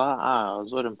والله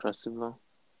زور امبرسيف له.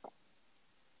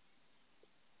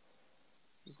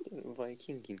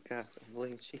 فايكنجين كاف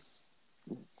والله شيء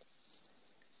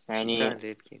يعني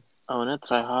ليتكين أنا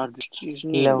تراي هارد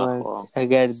جنين لو بخوا.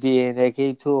 اگر دي ان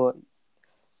اكي تو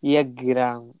 1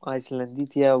 جرام ايسلندي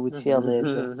تيا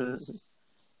وتشيليت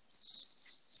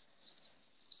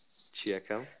چیە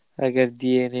کەم؟ اگر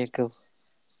دي ان اكو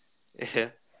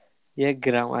إيه 1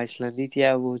 جرام ايسلندي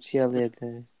تيا وتشيليت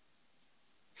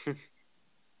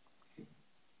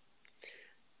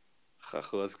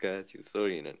خۆز کاتی و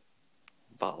سۆرینن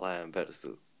باڵایان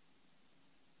بەرزوو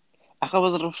أخا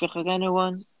بس رفيقة كان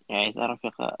وان يعني إذا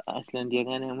رفيقة أيسلندية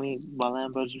كان همي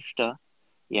بالان برزوشتا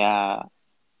يا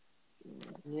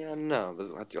یان نا بەس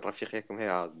هەتی ڕەفیقێکم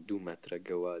هەیە 2 مەترە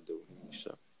گەوادە و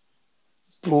نیشە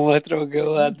 2 متر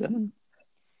وقواده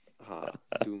ها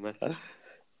 2 مەتر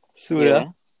سورة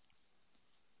yeah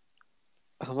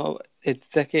اما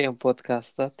اتتاكي ام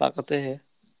بودكاستا طاقته هي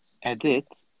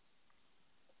edit.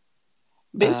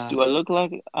 Bitch, do I look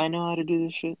like I know how to do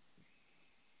this shit?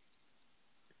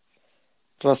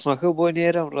 رسمكو بو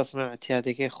نيرم رسم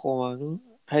اعتيادكي خوانو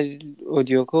هل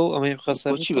اوديوكو امين وشي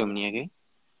خسرت بمني أجي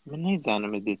من هاي زانة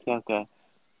مديت كاكا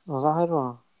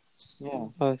ظاهر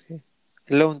yeah اوكي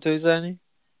لو انتو يزاني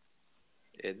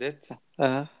ئێدت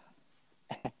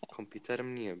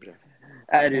کۆمپیوتەرم نییە برا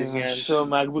عارف يعني تو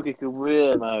ماكبوك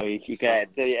كبير ما ويشي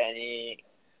كاتر يعني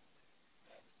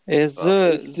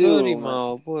زوري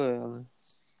ما بو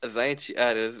زين چی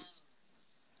ئارز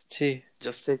چی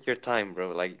just take your time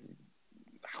bro like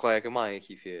خۆیەکە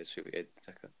مایەکی پێ شو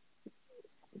ئێدتەکە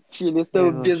شي لسه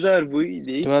بيزار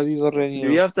بويدي. توابي Do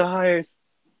برانيو you have to hire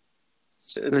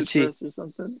لشي editors or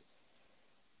something?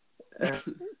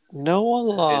 نو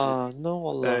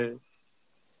والله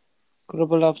كل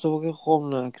بلابتوبكي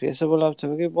خومنا كريسا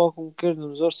بلابتوبكي باكم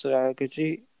كردم زور سرعة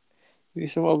كتي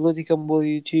يسمى أبلودي كم بو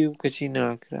يوتيوب كتي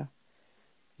ناكرا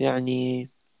يعني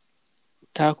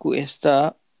تاكو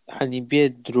استا يعني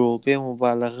بيت درو بي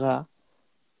مبالغة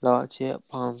لواتي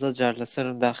 15 جار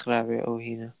لسرم داخرابي او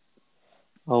هنا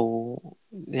او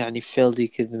يعني فيلدي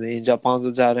كدمه اینجا 15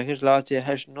 جاركش لواتي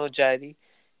هش نو جاري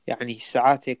يعني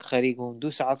ساعات هيك خريقهم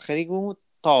 2 ساعات خريقهم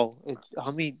طاو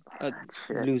همي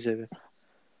لوزة بي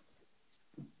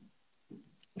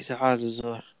ساعات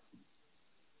زور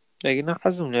لكن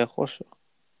حزم لي خوش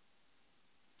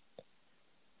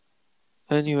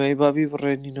anyway بابي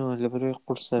بريني نو لبروي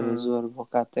قرصة بزور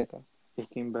بوقاتك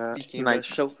بیکەین بە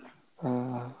شەو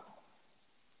آه.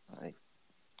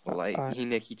 وڵی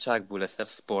هینێکی چاک بوو لەسەر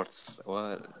سپۆرتس ئەوە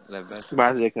لەبەر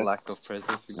بعدك lack of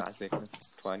presence بعدێک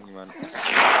توانیمان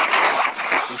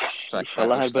إن شاء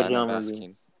الله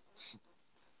هالبرنامج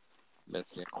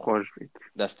باسکین خوش بيت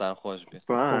دەستان خۆش بێت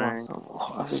باي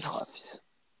حافظ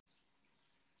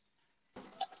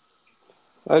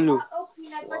الو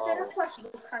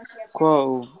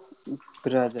كواو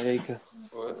برادريك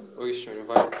ئەویشم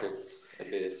invite کرد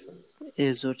بێسم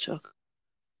ايه زور چاك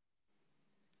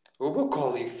و بۆ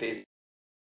کۆڵی فیس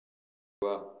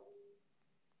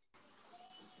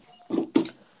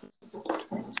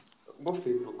بۆ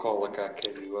فیسبوک کۆڵەکە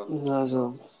کردیوە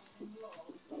نازم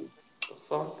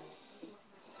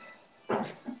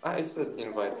ئێستا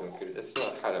inviteم کرد ئێستا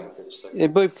حەرەم کرد ايه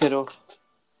بوي بكرو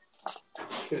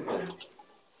کردن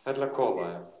هەر لە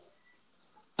کۆڵایە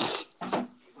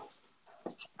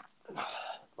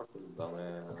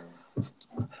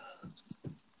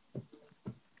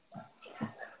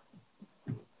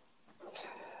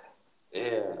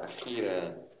أخيرا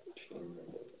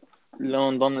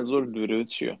لندن زور دوره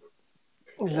چیه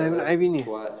لا من عيبيني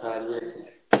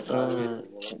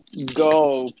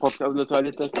جو بودكاست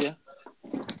لتواليتك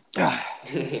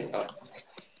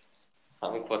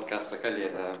همون پۆدکاستەکە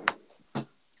لێرە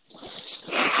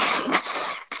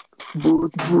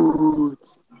بود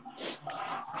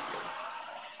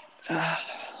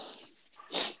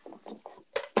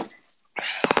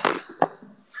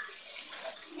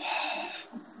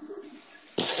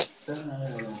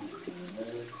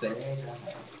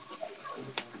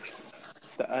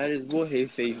تعرض بو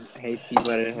هيفي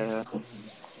برها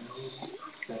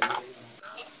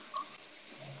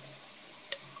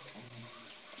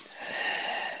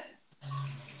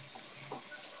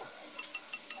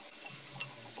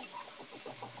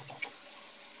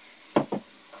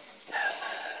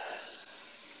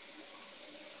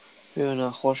پێوە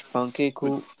ناخۆش پانکەیک و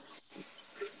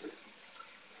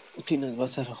پینەت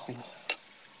بەتەر خۆم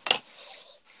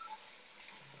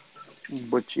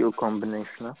بۆچی ئەو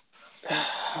کۆمبینیشنە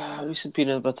ویسم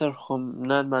پینەت بەتەر خۆم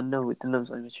نانمان نەوت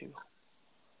نەمزانم چی بخۆم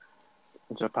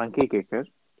جا پانکێکێک کرد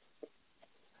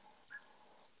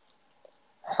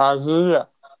حاضرە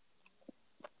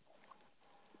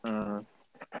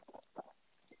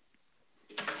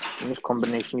منش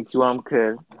کۆمبینیشنێکی وام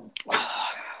کرد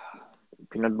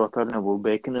پینەت بەتەر نەبوو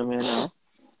بیکنم هێنا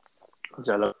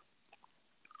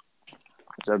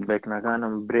جا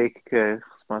بیکنەکانم برێک کرد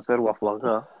خستمە سەر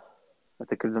وەفڵەکە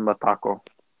ئەتەکردم بە تاکۆ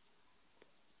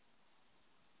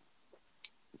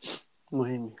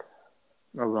مهمی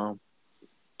نەزانم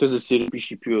تۆزە سێری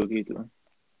پیشی پیۆگیت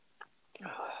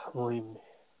مهمی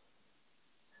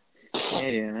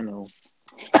منەوە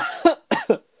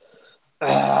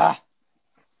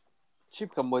چی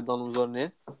بکەم بۆی دڵم زۆر نێ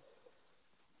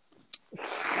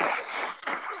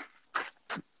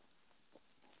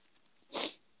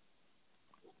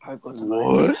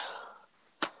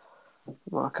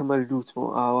واکەمە لوتمەوە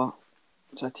ئاوا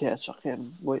جاتیا چەقێن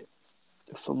بۆی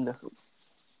فم نەکەم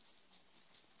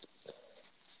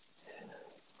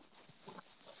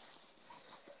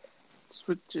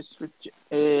switch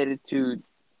attitude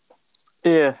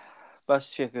باش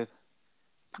چێ کرد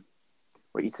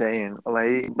what you saying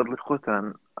like بدل خوتن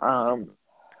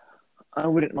I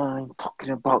wouldn't mind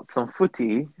talking about some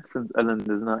footy since Ellen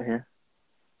is not here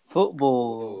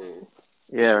football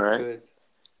yeah right Good.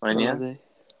 when yeah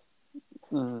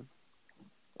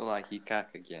Like he cack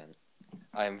again.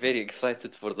 I am very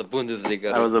excited for the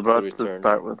Bundesliga. I was about to return.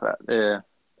 start with that yeah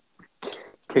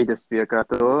Kate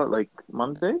Spiagato like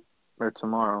Monday or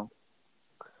tomorrow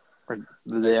or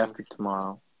the day after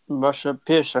tomorrow باشە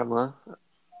پێشەمە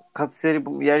قەت سێری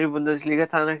یاری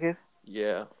بوندەسلیگەتان نەکرد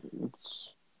Yeah.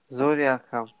 زۆر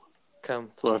یاکەم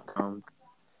Come.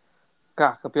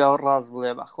 کاکە پیاوە ڕاست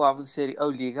بڵێ بەخوا من سێری ئەو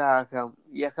لیگاکەم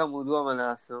یەکەم و دووەمە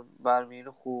ناسم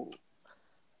بارمینوخ و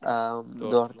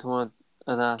دۆرتموند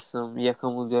ئەناسم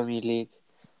یەکەم و دووەمی لیگ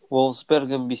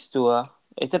وۆڵسبەرگم بیستووە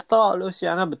ئیتر تەواو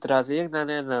لەوسیانە بترازە یەک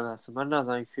دانەیە ناناسم هەر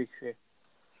نازانم کوێ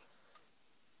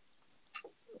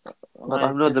but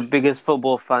I'm not the biggest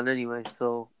football fan anyway so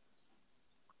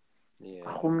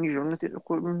Yeah.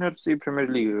 من نفسي بريمير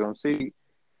ليج سي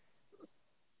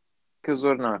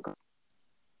كزورناك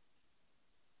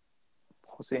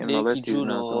ليكي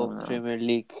جونو بريمير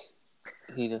ليج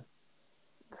هنا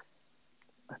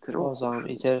وزعم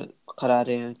إيتر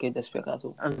قرارين كي دست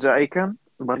بيقاتو أنجا أيكن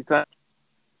بريتا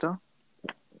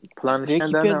پلانش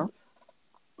ندانە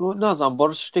نازانم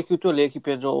بەڕ شتێکی تۆ لە یەکی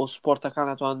پێنج و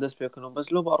سپۆرتەکانەتوان دەست پێکردن بەس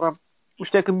لۆ بەڕام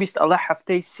شتێکم بیست ئەڵە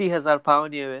هەفتەی 30,000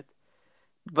 پاوەندیەوێت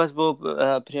بەس بۆ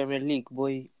پرێمیر لیگ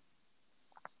بۆی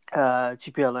چی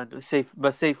پێڵێن بە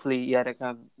سەیفلی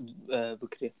یارەکان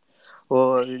بکرێت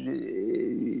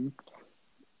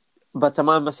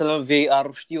بەتەمان مەسەلەن VAR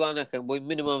ڕشتیوان نەکەن بۆی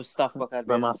منیمەم ستاف بەکار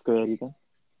بە ماسکۆ یاریکەن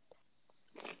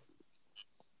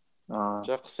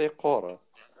جا قسەی قۆڕە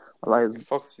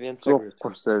فۆکس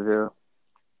قورسە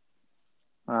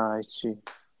چی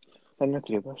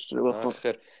نەکرێ باشتر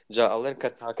بەخێر جا ئەڵێن کە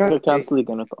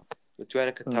کانسلیکەنەوە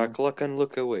دەتوانێت کە تاکڵەکەن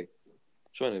لوکەوەی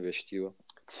چۆنە بێشتیوە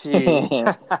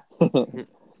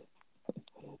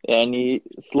يعني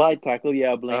سلايد تاكل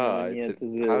يا بلين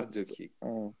هاردوكي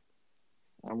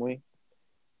عموي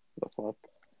بفوت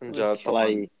جا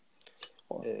طبعا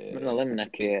من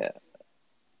ظنك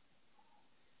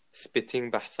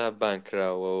سبيتينغ بحساب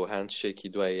بانكراوە و هاندشێکی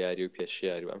دوای یاری و پێش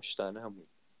یاری و ئەم شتانە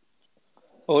هەمووی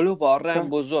ئەولو باڕێم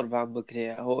بۆ زۆر بان بکرێ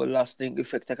ئەو لاستنگ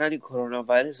ئفکتەکانی کۆرۆنا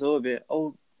ڤایرسەوە بێ ئەو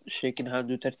شێکن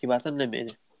هاندوو تەرتیباتە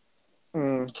نەمێنێ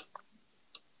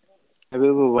ئەبێ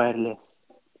بۆ وایرلێس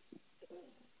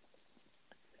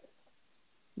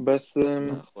بس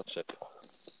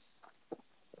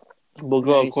بۆ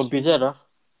کۆمپیوتەرە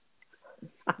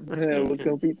بۆ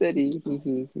کۆمپیوتەری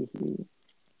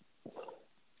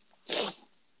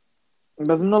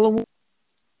بەس منەڵم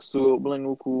بڵێن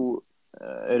وەکو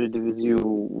ئەرێدیڤیزی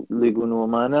و لیگ و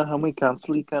نۆمانە هەمووی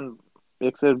کانسلیکەن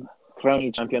یەکسەر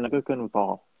کراونی چامپیۆنەکەکەن و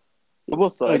تاوا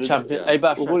ئەی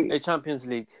باشە ئەی چامپیۆنز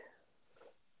لیگ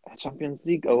چامپیۆنز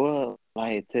لیگ ئەوە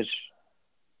وایەتر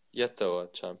یەتەوە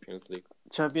چامپیۆنز لیگ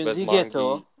چامپیۆنز لیگ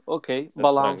یەتەوە ئۆکەی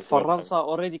بەڵام فەڕەنسا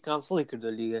ئۆڕێدی کانسڵی کردو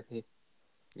لیگەکەی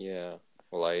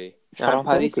وڵی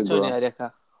پاریس چۆن یاریەکە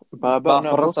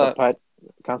فەڕەنسا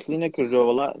کانسلی نەکردەوە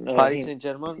وڵا پاریس سن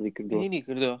ژەرمەن هینی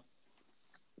کردەوە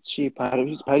چی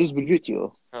پاریس بردوێتیەوە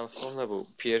کانسڵ نەبوو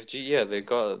PSG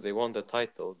they won the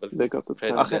title بەس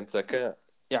پرەزیدەنتەکە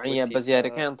یعنی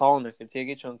بەزیارەکەیان تاڵ نەکرد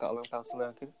تێگەی چۆن کاڵم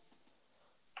کانسڵیان کرد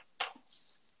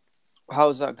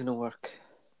How's that gonna work?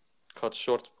 cut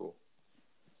short بوو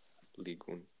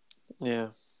لیگون yeah.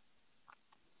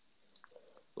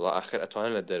 والله آخر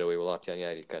ئەتوانن لە دەرەوەی وڵاتیان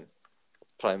یاریکەن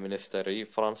پرایم مینیستەری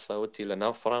فەڕەنسا وتی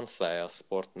لەناو فەڕەنسایە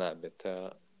سپۆرت نابێت تا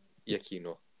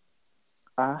 1-9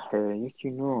 یەکی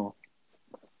نۆ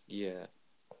yeah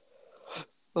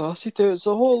It's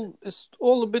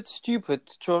all a bit stupid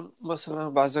چۆن مثلا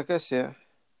بەعزە کەسێ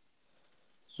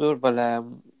زۆر بەلایەم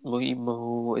مهمە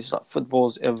و it's like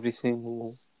football's everything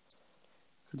و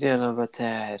دێنە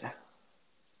بەتایرە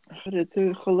خەرێتر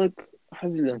خەڵک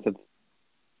حەزی لە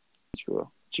چووە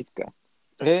چی بکە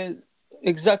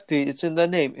exactly it's in the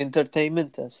name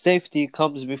entertainment safety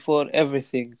comes before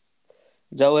everything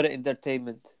جاوەرە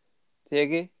entertainment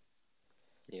تێگەی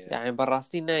يعني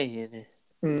بەڕاستی نایهێنێ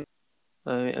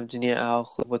ئەم دنیا ئاو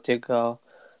خۆ بۆ تێگاوە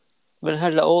من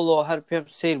هەر لە ئەوڵەوە هەر پێم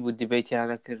سیر بوو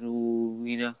دیبەیتیانە کرد و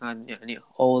وینەکان یعنی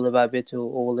ئەوڵە بابێت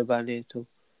و ئەوڵە بانێت و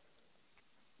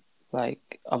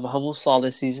ئەمە هەموو ساڵە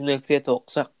سیزنەکرێتەوە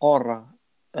قسە قۆڕە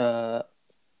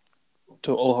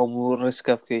تۆ ئەو هەموو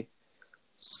ڕسکە بکەی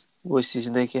بۆ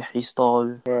سیزنێکی حیستاڵ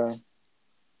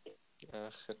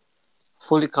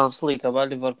فۆلی کانسڵی کە با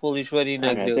لیڤەرپۆڵیش وەری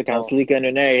نەگرێت کانسڵیکەن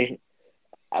و نای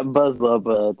بەزە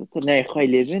بە نای خۆی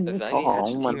لێبێن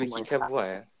تیمێکی کە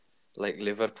بواە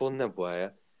لیڤەرپۆل نەبواە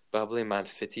با بڵێ مان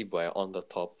سیتی بواە on the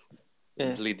top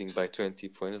leading by 20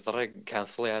 points ڕێک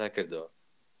کانسڵیان نەکردەوە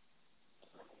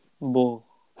بۆ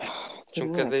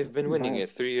چونکە they've been winning it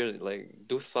 3 years like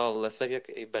 2 ساڵ لەسەر یەک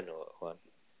بنەوە ئەوان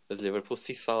بەس لیڤەرپۆل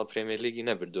 30 ساڵ پرێمیر لیگی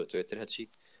نەبردووەتر هەچی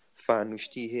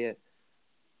فانوشتی هەیە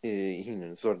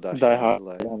هینن زۆر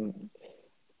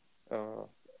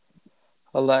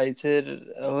هەڵای تر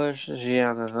ئەوەش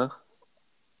ژیانە ها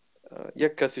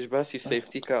یەک کەسیش باسی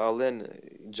سیفتی کە ئاڵێن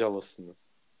جەڵسن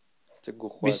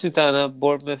بیستتانە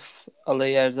بۆرمف ئەڵێ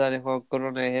یارزانێکەوە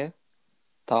کۆرۆنای هەیە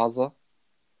تازە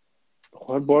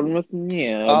بۆرمت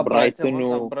نییە برایتن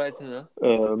و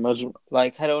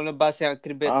لایک هەرەوە باسییان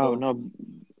کردبێتەوە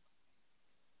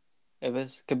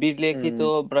بەس کە بیر لێکی تۆ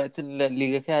برایتن لە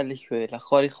لیگەکە لەکوێ لە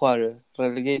خواری خوارە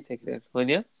ڕێلگەی تێکرێت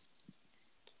وانە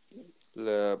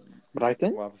لە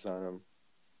برایتن وابزانم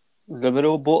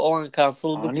لەبەرەوە بۆ ئەوان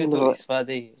کانسڵ بکرێتەوە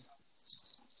ئیسفادەی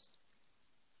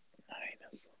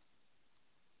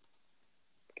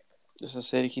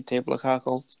سەرێکی تێبڵە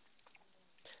کاکەڵ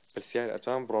پرسیار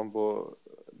ئەتوان بڕۆم بۆ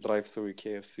درایڤ ثروی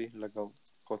KFC لەگەڵ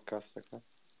پۆدکاستەکە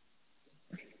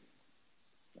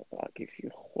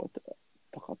خۆت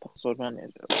زۆرمان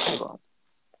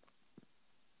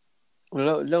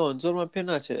لەوەن زۆرمان پێ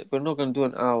ناچێت بەرنۆگەن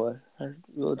دووەن ئاوە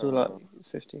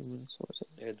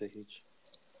هیچ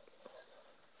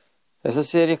ئێستا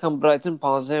سێریەکەم برایتن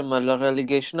 15مە لە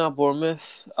ڕێلیگەیشنا بۆرمف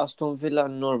ئاستۆن ڤیلا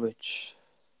نۆرویچ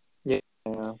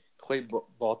خۆی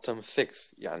باتم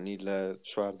 6 یعنی لە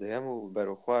چواردەیەم و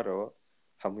بەرەو خوارەوە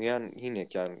هەمویان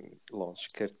هینێکیان لۆنچ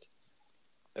کرد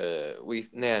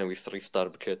نەیان ویست ڕیستار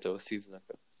بکرێتەوە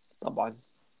سیزنەکە طبعا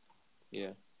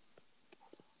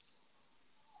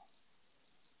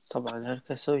طبعا هەر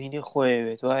کەسەوە هینی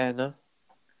خۆیەوێت وایە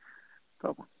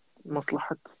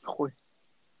مەسلحەت خۆی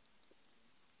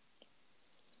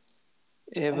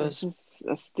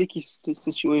sticky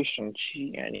situation چی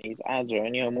یعنی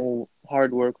ئاجرانی هەموو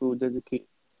هارد وەرک و دەدەکەی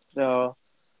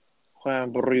خۆیان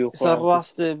بڕی و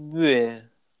ڕاستە بوێ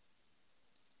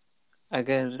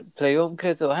ئەگەر پلەیۆم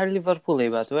کرێتەوە هەر لیڤەرپۆڵی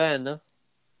بات وایە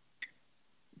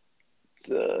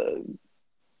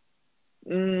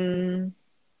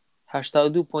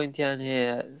 82 پۆینتیان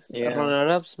هەیە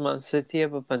ڕۆنەرەبس مانسیتیە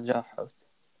بە 57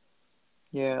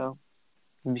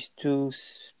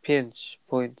 25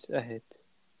 پۆینت ئەهێت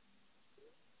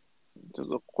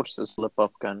قورسە سلەپا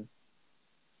بکەن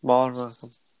باوەڕ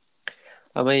ناکەم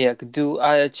ئەمە یەک دوو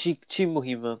ئایا چی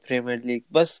مهمە پرێمەر لیگ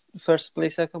بەس فەرست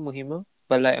پلیسەکە مهمە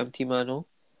بەلای ئەم تیمانەوە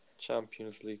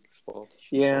چامپیۆنز لیگ سپۆرتس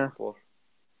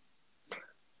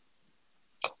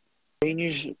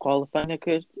اینیش کوالیفای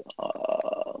نەکرد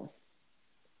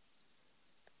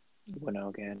بۆ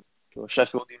ناوگەیان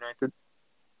شەفیلد یونایتد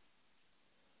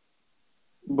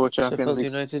بۆ چامپیۆنز لیگ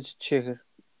یونایتد چێ کرد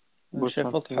بۆ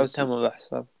شەفیلد حوتەمە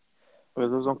بەحساب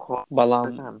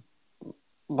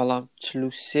بەڵام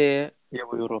 43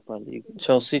 ئەوروپا لیگ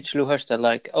چەلسی 48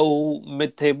 لایک ئەو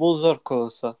مید تیبل زۆر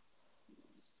کلۆسە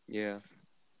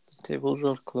تیبل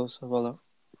زۆر کلۆسە بەڵام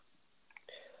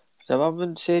دەبا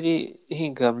من سێری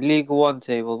هینکەم لیگ 1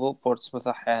 تیبل بۆ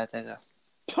پۆرتسموثە حیاتەکە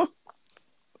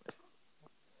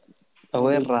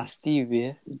ئەوەی ڕاستی بێ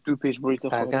دوو پێش بڕیتە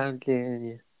کاکان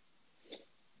لێنیە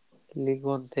لیگ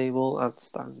 1 تیبل ئەند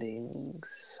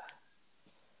ستاندینگز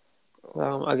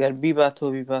ئەگەر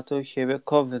بیباتەوە کێبێ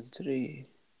کۆڤنتری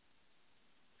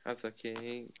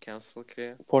حەزەکەی کانسڵ کرێ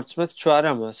پۆرتسموث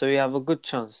چوارەمە so you have a good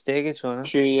chance تێگەی چۆنە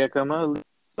یەکەمە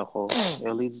لەخۆ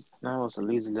لیدز ناوەسە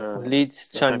لیدز لە لیدز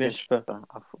چامپیۆنشیپە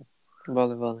عفو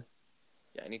بەڵێ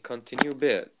یعنی کۆنتینیو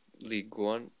بێ لیگ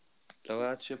وان لەوە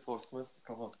چێ پۆرتسموث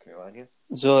کەمەڵ کێوانێ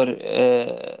زۆر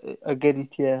ئەگەری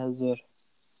تیا زۆر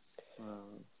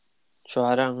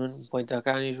چواران من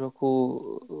پۆینتەکانی وەکو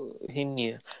هین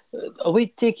نییە ئەوەی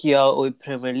تێکیا ئەوی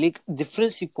پرێمەر لیگ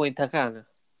دیفرەنسی پۆینتەکانە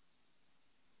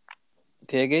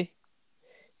تێگەی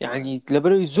یعنی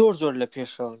لەبەرەوەی زۆر لە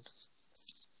پێشەوەن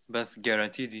بس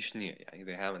guaranteed دیش نییە یعنی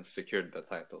they haven't secured the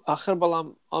title آخر بەڵام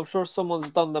ئەم شۆر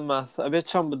سەمۆزدان دەماسە ئەبێت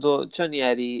چەند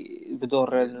یاری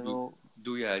بدۆڕێنن و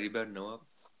دوو یاری بەرنەوە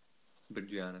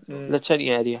بردویانەوە لە چەند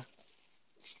یاریە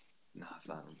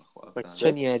نازانم بەخوا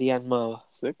چەند یاریان ماوە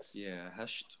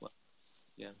هەشت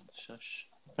یان شەش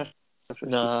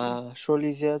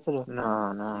شۆلی زیاترە نا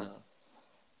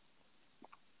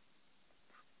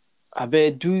ئەبێ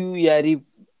دوو یاری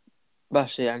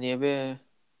باشە یعنی ئەبێ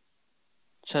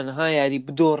چەندها یاری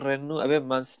بدۆڕێن و ئەبێ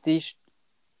مانستیش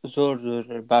زۆر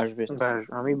باش بێت باش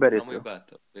هەمی بەرێت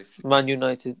مان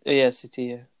یونایتد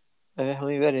سیتیە ئەبێ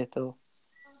هەمی بەرێتەوە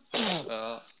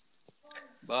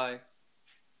بای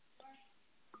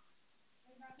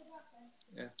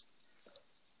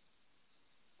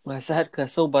ماسە هەر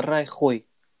کەسە و بەڕای خۆی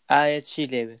ئایا چی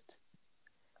لێوێت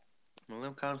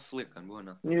مڵێم کانسڵێکن بۆ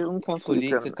نە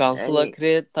فولی کە کانسڵە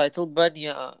کرێت تایتل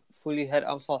بەنیە فولی هەر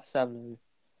ئەم ساڵ حساب نەبێت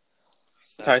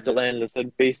تایتڵیان لەسەر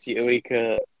بیسی ئەوەی کە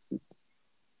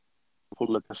پوڵ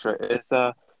لە پێشە ئێستا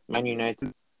مان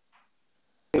یونایتد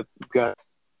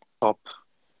تۆپ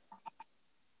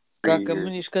کاکە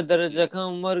منیش کە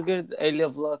دەرەجەکەم وەرگرت ئەی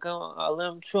لێڤڵەکەم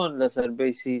ئەڵێم چۆن لەسەر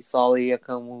بیسی ساڵی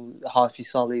یەکەم و هافی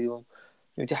ساڵی دووەم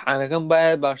امتحانەکەم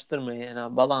باید باشترمە هێنا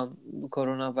بەڵام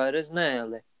کۆرۆنا ڤایرس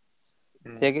نایەڵێ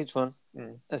تێگەی چۆن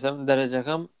ئەسەم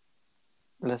دەرەجەکەم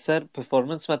لەسەر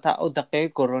پرفۆرمنسمە تا ئەو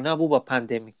دقەیە کۆرۆنا بوو بە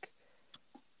پاندێمیک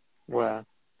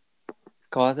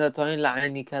کەواتە توانین لە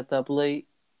عینی کاتە بڵێ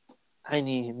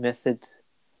عینی مێسد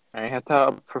هەتا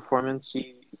پرفۆرمنسی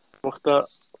وەختە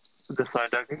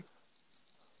دەسادەکەی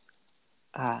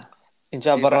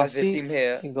اینجا بەڕاستی تیم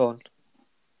هەیە گۆن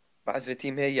بەعزێ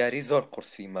تیم هەیە یاری زۆر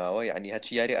قورسی ماوە یعنی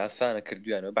هەچی یاری ئاسانە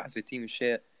کردویانەوە بەعزێ تیمش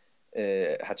هەیە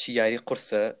هەچی یاری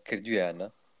قورسە کردویانە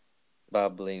با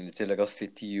بڵێن تێ لەگەڵ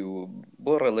سیتی و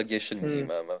بۆ ڕێلەگەیشن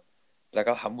مامە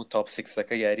لەگەڵ هەموو تاپ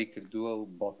سیکسەکە یاری کردووە و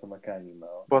باتمەکانی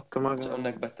ماوە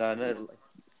ئەوەک بەتانە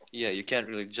you can't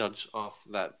really judge off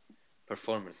that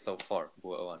performance so far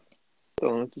بۆ ئەوان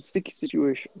it's a sticky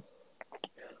situation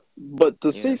but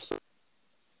the safe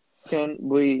كان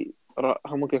بوي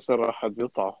هەموو کەسە ڕاحەت بێ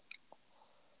تا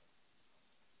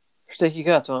شتێکی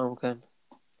کاتوان بکەن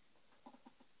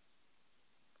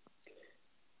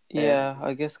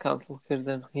I guess cancel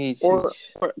کردن هیچ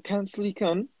cancel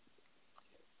كان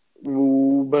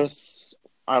وبس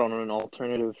I don't know an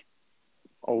alternative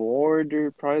award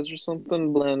or prize or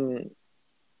something blend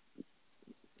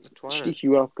شتيكي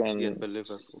وابكن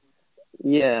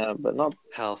yeah but not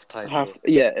half title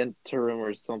interim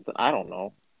or something I don't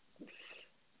know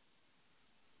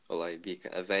والله بيك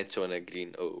أزاين شونا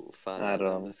green oh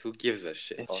fan who gives a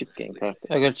shit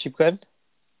أقل شي بكن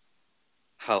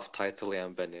half title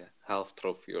يعني بني half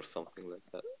trophy or something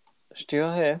like that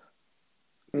اشتيوها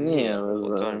هي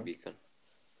وكان بيكن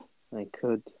I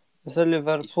could مثل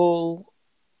ليفربول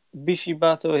بيشي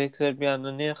باتو هيك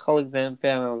بيانا نيه خلق دين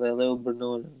بيانا ليلو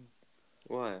برنون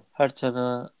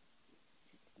هرچنا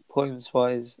points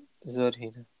wise زور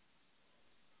هنا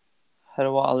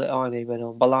هەروە ئەڵێ ئەوانەی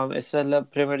بەنەوە بەڵام ئێستا لە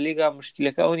پرێمەر لیگا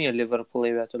مشکلەکە ئەو نیە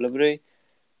لیڤەرپوڵی بێت و لە برۆی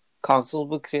کانسڵ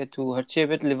بکرێت و هەرچێ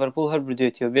بێت لیڤەرپوڵ هەر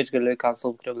بردوێتەوە بێجگە لەوەی کانسڵ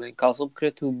بکرێت بڵێن کانسڵ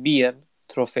بکرێت و بیەن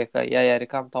ترۆفێکە یا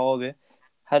یاریەکان تەواو بێ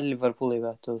هەر لیڤەرپوڵی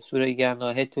بێتەوە سوورەی گیانە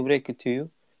هێت و برێکتی و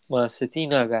ماسەتی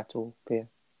ناگاتەوە پێ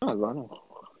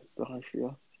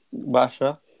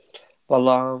باشە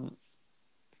بەڵام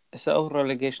ئێستا ئەو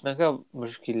ڕەلەگەیشتنەکە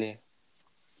مشکلێ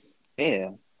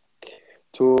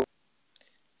تۆ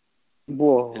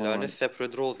بۆ لانە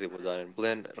سەپرێت ڕۆڵزی بودانن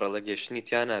بڵێن ڕەلەگەیشتنی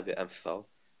تیان نابێ ئەم ساڵ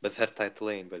بەس هەر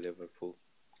تایتڵین بە لێڤەرپوڵ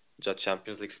جا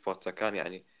چامپیۆنز لیگ سپۆرتەکان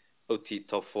یعنی ئەو تی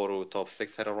تۆپ 4 و تۆپ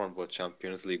 6 هەر ڕۆن بۆ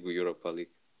چامپیۆنز لیگ و یوروپا لیگ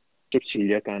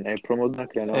چیلەکان ئەی پرۆمۆت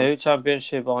نکرێنەوە ئەوی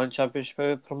چامپیۆنشیپ ئەوان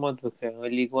چامپیۆنشیپەوەی پرۆمۆت بکرێنەوە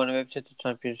لیگ وانەوەی بچێتە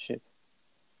چامپیۆنشیپ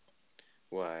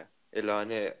وایە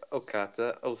ئێلانێ ئەو کاتە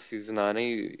ئەو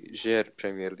سیزنانەی ژێر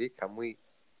پرێمیر لیگ هەمووی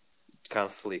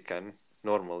کانسڵیکەن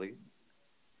نۆرمەلی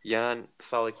یان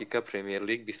ساڵێکی کە پرێمیر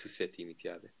لیگ 23 تیمی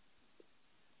تیاابێ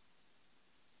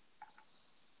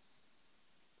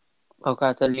ئەو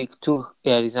کاتە لیگ تو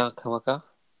یاریزان کەمەکە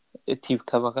تیم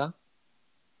کەمەکە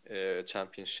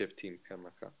چامپیۆنشیپ تیم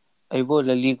کەمەکە ئەی بۆ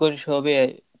لە لیگۆنیشەوە بێ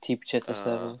تی بچێتە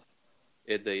سەر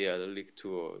ئێدە یا لە لیگ تو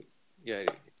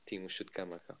یاری تیم وشت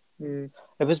کەمەکە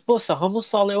بەس بۆسە هەموو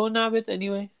ساڵی ئەوە نابێت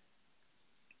ئەنیوەی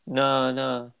نا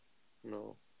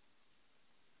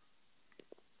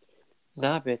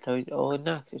نابێت ئەوە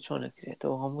ناکرێت چۆن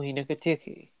نەکرێتەوە هەموو هینەکە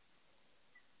تێکی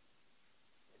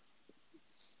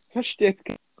هەر شتێک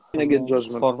نەگەت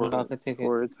جۆژمەنت فۆرمولاکە تێکێت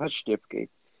فۆرت هەر شتێ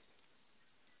بکەیت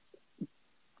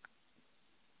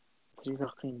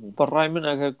بەڕای من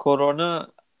ئەگەر کۆرۆنا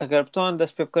ئەگەر بتوان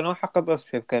دەست پێ بکەنەوە حەقە دەست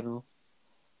پێ بکەنەوە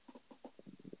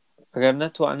ئەگەر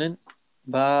نەتوانن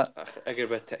بە ئەگەر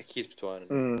بە تەکید بتوانن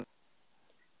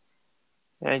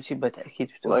یعنی چی بە تەکید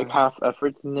like بتوانن half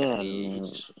effort نه يعني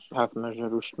half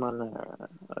measure وشمان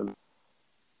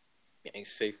يعني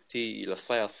سيفتي لە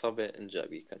سەبێ ئەنجا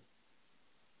بیکەن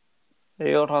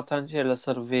ئێوە ڕاتانجێ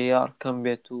لەسەر VR کەم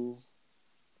بێت و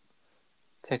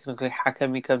تێکنیکلی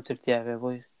حەکەمی کەمتر تیاوێ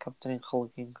بۆی کەمترین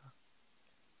خەڵکین کە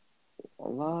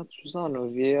والله چزانە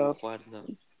VR خواردنە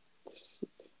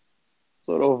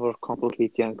زۆر over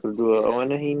complicateیان کردووە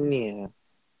ئەوەنە هین نییە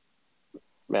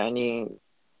يعني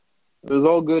it was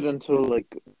all good until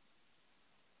like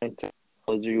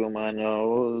technology ومانە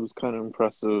it was kind of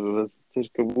impressive بس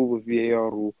ترکە بوو بە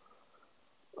VAR و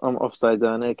ئەم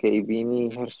ئۆفسایدانە کە ئیبینی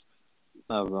هەر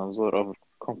نازانم زۆر over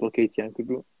complicateیان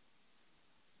کردووە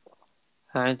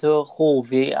هانی تۆ خۆ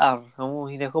VR هەموو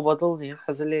هینەکە بەدڵ نییە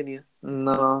حەزە لێ نییە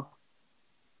نا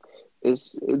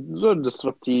زۆر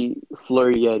دەسڕەتی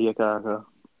فلۆری یاریەکەکە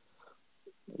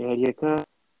یاریەکە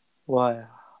وایە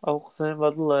ئەو قسەی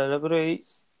بەدڵە لە برۆی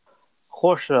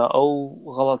خۆشە ئەو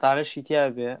غەڵەتانەشی تیا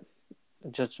بێ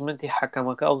جەجمنتی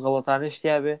حەکەمەکە ئەو غەڵەتانەش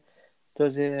تیا بێ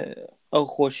تۆزێ ئەو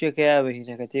خۆشیەکە یا بە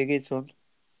هینەکە تێگەی چۆن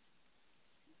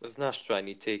بەس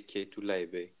ناشتوانی تێکیت و لای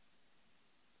بێ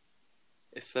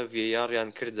ئێستا VAR-یان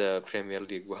کردە پرێمیر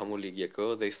لیگ و هەموو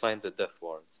لیگەکەەوە they signed the death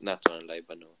warrant ناتوانن لای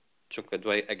بنەوە چونکە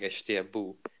دوای ئەگە شتێ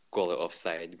بوو گۆڵی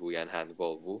ئۆفساید بوو یان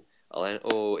هاندبۆڵ بوو ئەڵێن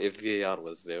if VAR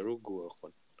was there و گووە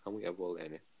خۆن هەمووی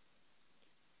ئەبۆڵێنێ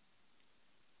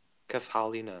کەس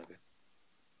حاڵی نابێ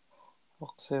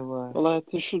قسەی وایە والله it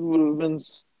should have been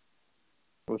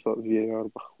without VAR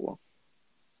بخوا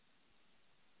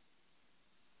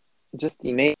just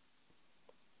imagine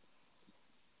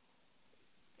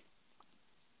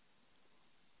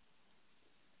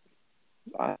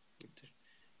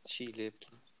چی لێ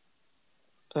بکەین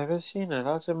ئەگەر چینە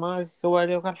لاچە ماکە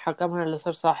واریەکان حەکەم هەر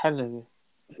لەسەر ساحل نەبێ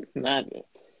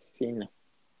نابێت سینە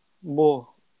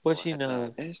بۆچی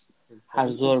نابێت هەر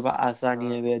زۆر بە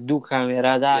ئاسانیە بێت دوو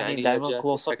کامێرادانی دایما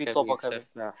کلۆسەپی تۆپەکە بێت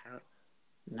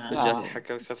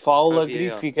فاوڵە گری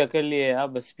فیکەکە لێە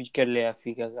بە سپیکەر لێە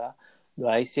فیکەکە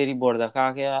دوایی سێری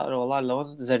بۆردەکاکە ڕۆڵا لەوە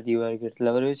زەردی وەرگرت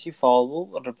لەبەرەوەی فاوڵ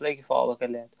بوو ڕپلەیەکی فاوڵەکە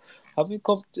لێت هەمووی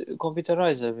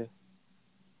کۆمپیوتەرایزە بێ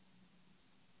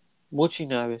بۆچی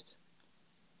نابێت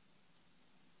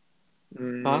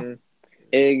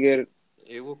ئێگەر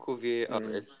وەکو VAR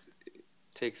it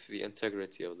takes the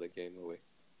integrity of the game away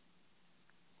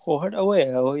خۆ هەر ئەوەیە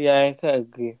ئەوە یایەکە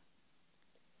ئەگرێ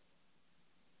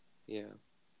yeah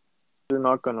you're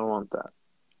not gonna want that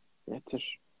it's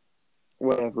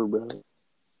whatever bro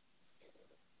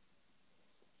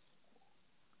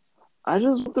I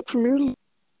just want the Premier League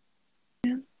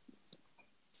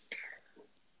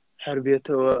هەر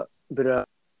بێتەوە برا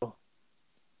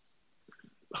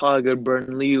خاگەر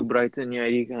بەرنلی و برایتن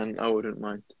یاریکان I wouldn't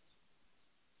mind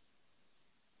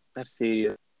هەر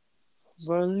سێریە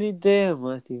بەرنلی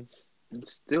دێمەتی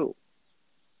still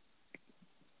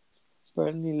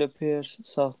بەرنلی لە پێش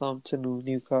ساوثهامپتن و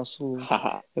نیوکاسل و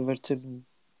ئێڤەرتن و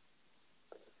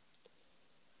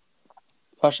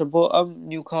پاشە بۆ ئەم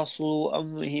نیوکاسل و ئەم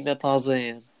هینە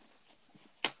تازەیان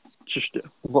چ شتێ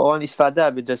بۆ ئەوان ئیسفادا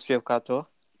بێت دەست پێ بکاتەوە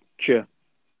کێ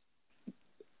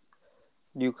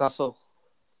نیوکاسل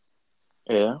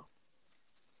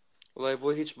وڵای بۆ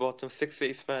هیچ بۆتم سکسە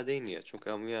ئیسفادەی نییە چونکە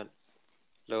هەمویان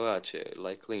لەوە چێ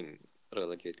لایکلین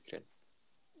ڕێڵەگەیت کرێن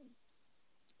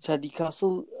چادی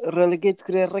کاسڵ ڕێلگەیت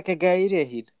کرێ ڕێکە گایرێ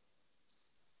هین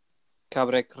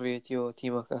کابرای کڕێتیەوە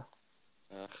تیمەکە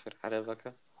آخر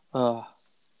عەرەبەکە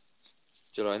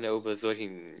جوڵانە ئەو بە زۆر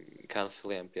هین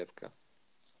کانسڵیان پێ بکە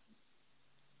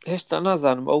هێشتا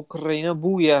نازانم ئەو کڕینە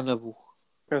بوو یا نەبوو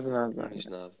کەس هیچ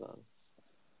نازانم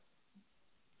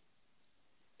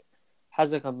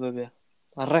حەزەکەم ببێ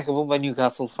ڕێکە بووم بە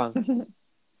نیوکاسڵ فان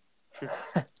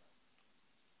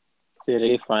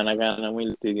سێرەی فانەکان هەمووی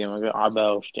لە ستێدیەمەکە عەبا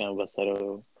و شتیان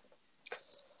بەسەرەوە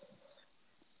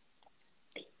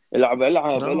العب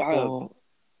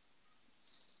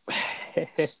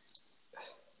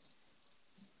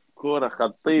كورة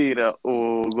خطيرة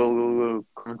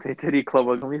وكومنتيتري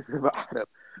كلوبەکەمی بەعرب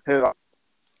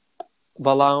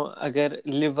بەڵام ئەگەر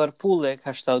لیڤەرپوڵێک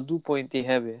 82 پۆینتی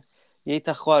هەبێ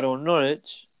یەیتە خوارەوە نۆرچ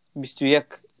 21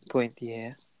 پوینتی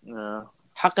هەیە آه.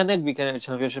 حەقە نەک بیکەنە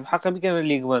چەمپیۆنشیپ حەقە بیکەنە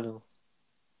لیگ وانەوە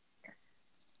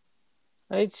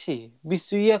ئەی چی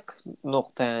 21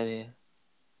 نقطەیان هەیە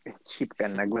چی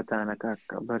بکەن نەگوێتانە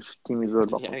کاکە بەرش تیمی زۆر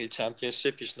بەخۆ یعنی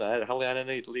چامپیۆنشیپیش نایە هەڵیانە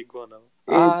نەیت لیگۆنەوە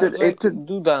ئێتر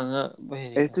دوودانە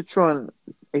ئێتر چۆن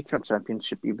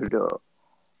چەمپیۆنشیپی بردەوە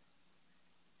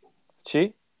چی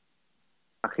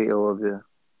ئەخی ئەوە بێ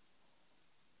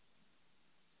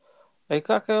ئەی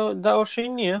کاکە داوەشەی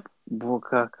نییە بۆ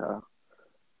کاکە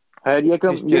هەر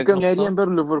یەکەم 21 نقطە. یاریان بەر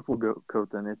لیڤەرپوڵ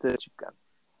کەوتنێتە چی بکەن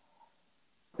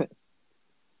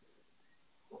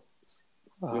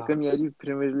یەکەم یاری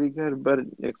پرێمیر لیگ هەر بەر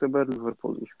یەکسە بەر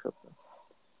لیڤەرپوڵیش کەوتن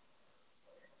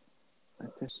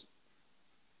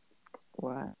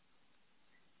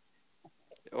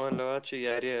ئەوان لەوە چی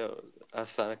یاریە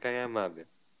ئاسانەکەیان مابێ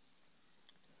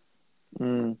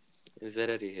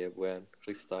زەرەری هەیە بۆیان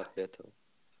ڕیستارت بێتەوە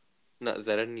نە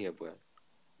زەرەر نییە بۆیان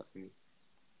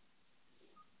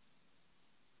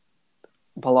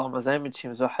بەڵام ئەزای من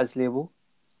چیم زۆر حەز لێ بوو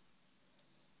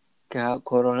کە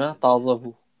کۆرۆنا تازە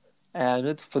بوو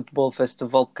ئەیانت فوتبۆڵ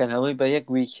فستیڤاڵ بکەن هەمووی بە یەک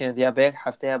ویکێند یا بە یەک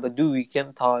هەفتە یا بە دوو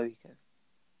ویکێند تەواویکەن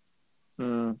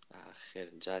خێر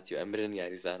جاتی و ئەمرن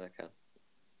یاریزانەکان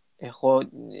خۆ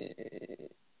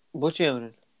بۆچی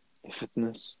ئەمرن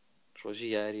فتنس ڕۆژی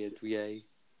یاریە دوایی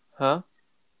ها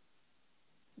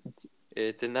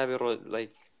تر نابێ ڕۆ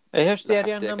لایک ئەی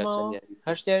هەشتیاریان نەماوە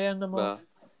هەشتیاریان نەماوە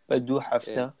بە دوو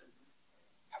هەفتە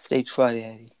هەفتەی چوار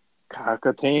یاری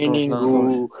کاکە ترینینگ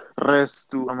و ڕێست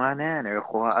و ئەمانیانەوە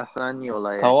خۆ ئاسان نیە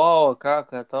وڵایە تەواوە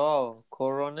کاکە تەواوە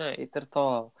کۆڕۆنا ئیتر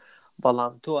تەواو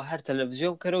بەڵام تۆ هەر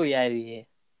تەلەڤیزیۆن کەرەوە یاری هەیە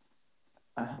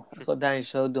خۆ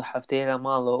دانیشەوە دوو هەفتەیە لە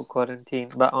ماڵەوە کۆرنتین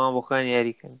بە ئەوان بۆ خۆیان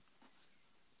یاریکەن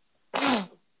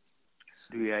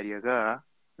دوو یاریەکە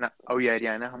ئەو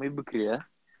یاریانە هەمووی بکرێ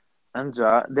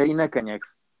ئەنجا دەری نەکەن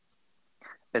یەکس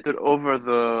ئەتر over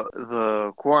the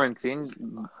quarantine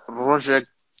ڕۆژێک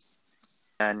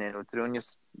یانێن و ترۆنی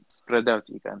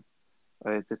سپرێداوتیکەن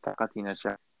ئەتر تاقەتی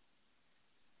نەچە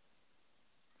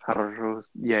هەر ڕۆژ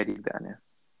یاری دانێ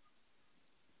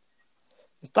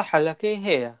ئێستا حەلەکەی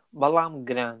هەیە بەڵام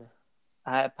گرانە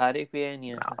پارەی پێ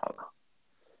نییە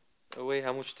ئەوەی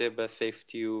هەموو شتێ بە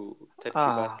سەیفتی و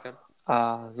تەرتیباتکەن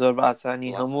زۆر بە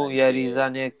ئاسانی هەموو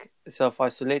یاریزانێک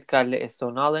سەفاسولێت کار لە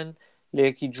ئێستۆناڵن لە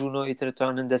یەکی جوونۆ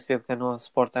ئیترتوانن دەست پێ بکەنەوە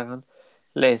سپۆرتەکەن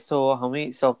لە ئێستەوە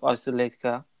هەمووی سەڵف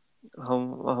ئاسولێتکە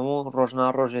هەموو ڕۆژنا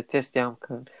ڕۆژێت تێستیان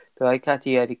بکەن دوای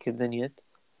کاتی یاریکردنیت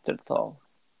ترتەوە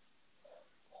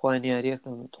خۆیان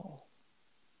یاریەکەن تەوە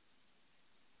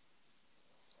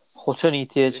خۆچەنی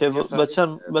تێچێ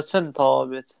بە چەند تەوا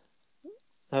بێت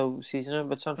ئەو سیزنە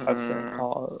بە چەند هەفتە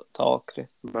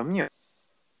تەواکرێت بەمیە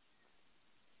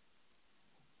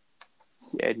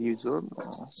یاری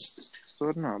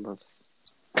زۆر نابەس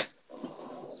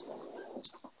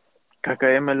کاکە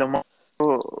ئێمە لە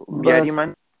یاریمان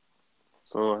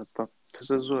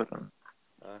پسە زۆرن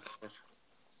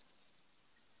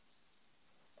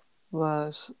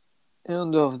باش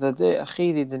end of the day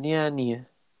ئەخیری دنیا نییە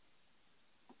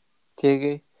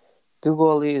تێگەی دوو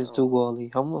گۆڵی دوو گۆڵی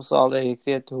هەموو ساڵە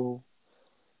یەکرێت و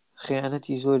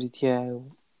خیانەتی زۆری تایە و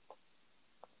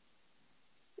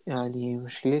یعنی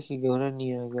مشکلێکی گەورە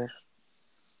نییە گەر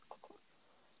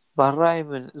بەڕای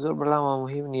من زۆر بەڵامە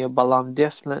مهم نییە بەڵام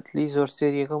دێفنەتلی زۆر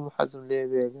سێریەکەم و حەزم لێ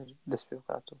بێگەر دەست پێ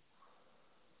بکاتەوە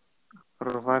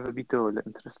ڕڤایڤ بیتەوە لە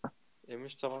ئینترستە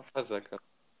ئێمەش تەواو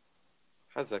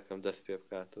حەزەکەم دەست پێ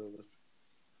بکاتەوە بەس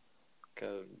کە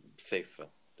سەیفە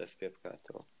دەست پێ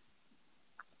بکاتەوە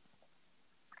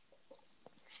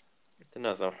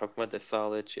نازانم حکومەت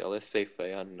ساڵێکی ئەڵێ سەیفە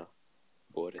یان نە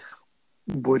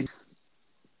بۆریس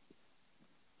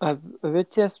ئەبێت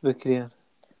تێست بکرێن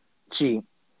چی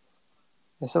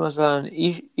ئێستا مەسەڵەن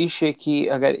ئیشێکی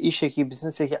ئەگەر ئیشێکی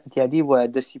بزنسێکی ئەتیادی وایە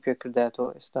دەستی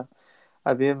پێکردایەتەوە ئێستا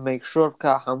ئەبێ مەیکشۆر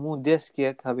بکە هەموو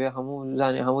دێسکێک هەبێ هەموو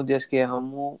زانێ هەموو دێسکێ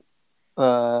هەموو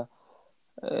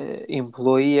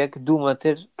ئیمپلۆییەک 2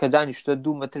 مەتر کە دانیشتە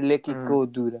 2 مەتر لێکی کۆ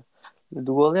دوورە لە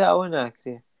دووگۆڵێ ئەوە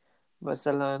ناکرێ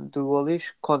مەسەڵەن دووگۆڵیش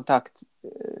کۆنتاکت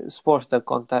سپۆرتە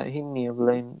هین نییە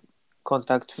بڵێن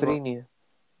کۆنتاکت فری نییە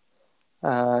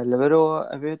لەبەرەوە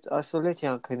ئەبێت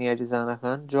ئاسۆلێتیان کەن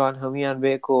یاریزانەکان جوان هەمویان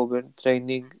بەیەکەوە بن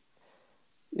ترینینگ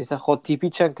ئێستا خۆ تیپی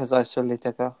چەند کەس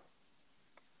ئاسۆلێتەکە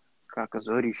کاکە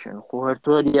زۆریشن خۆ هەر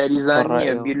تۆ یاریزان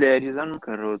نییە بیر لە یاریزان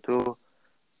کەڕەوە تۆ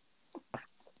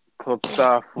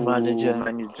تۆپستاف و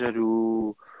مانیجەر و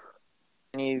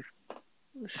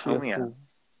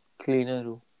کلینەر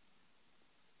و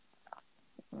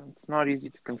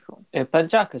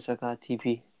پەنجا کەسەکە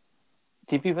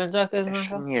تیپی 50 کەس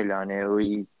نییە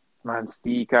لانێەوەی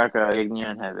مانستی کاکە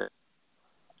یەکنیان هەبێت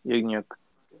یەکنیەک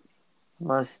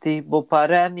مانستی بۆ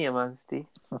پارەیان نییە مانستی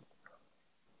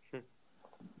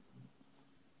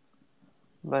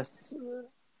بەس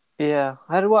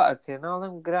هەروە ئەکرێ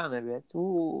ناڵم گرانە بێت و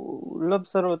لەم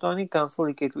سەرۆتانی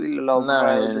کانسڵی کەیت و لە لاو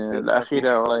بڕایە و دەست پێ لە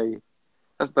ئەخیرە وڵی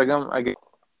هەست دەگەم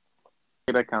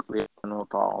ئەگەرە کانسڵیەوە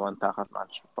تاوان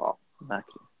تااقەتمانش تاو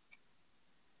ناکرێت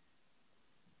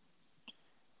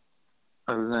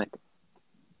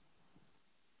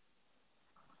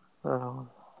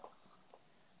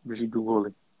بژی دوو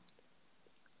گۆڵی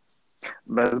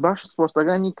بەس باش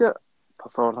سپۆرتەکانی کە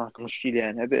تەسەوەڕات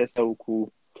مشکیلیان هەبێ ئێستا وکو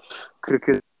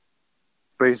کرکت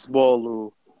بەیسبۆڵ و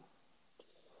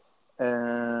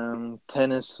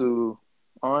تەنس و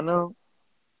ئانە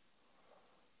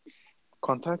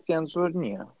کۆنتاکتیان زۆر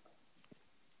نییە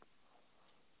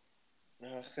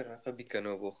خراپە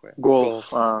بیکەنەوە بۆ خۆیان گۆڵف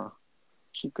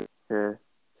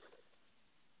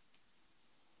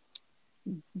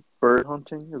bird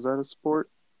hunting is that a sport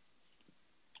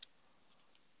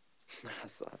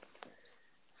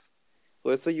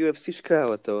خۆستا UFC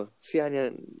کراوەتەوە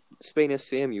سییانیان سپینە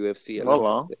سم UFC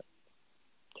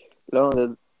لەوە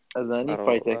ئەزانی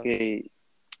فایتەکەی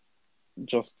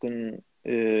جۆستن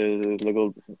لەگەڵ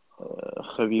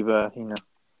خەبیبە هینە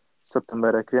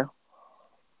سەپتەمبەرەکرێ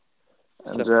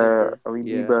ئەجا ئەوی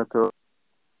دیباتەوە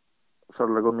شەڕ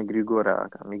لەگەڵ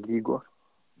میگریگۆر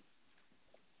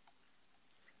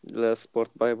لە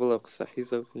سپۆرت بایبڵە قسە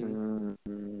حیزە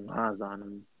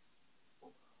ئازانم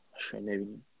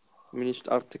شوێنەبین منیش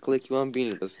ئارتیکڵێکی وان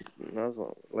بینی بەس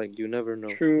نازانم like you never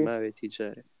know ماوێتی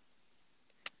جارێ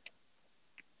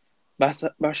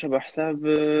باشە بە حساب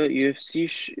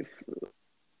UFCش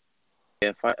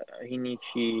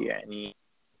هینێکی یعنی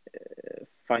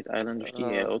فایت ئایلند شتی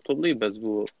هەیە ئۆتۆبلی بەس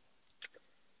بوو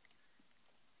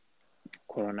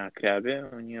کۆرۆنا کرابێ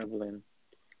نییە بڵێن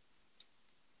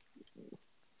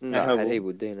هەرەی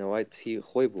بوو دێنەوایت هی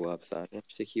خۆی بوو هەبسانە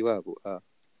شتێکی وا بوو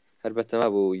هەر بەتەما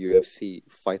بوو UFC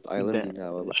فایت ئایلندی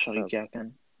ناوە بە شەڕیکاکەن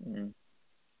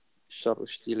شەڕ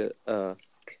شتی لە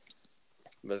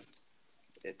بەس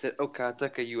ئەو کاتە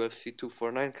کە UFC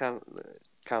 249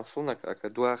 کانسڵ نەکا کە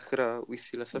دواخرا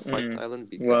ویسی لەسەر فایت ئایلند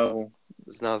بیت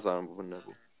نازانم بوو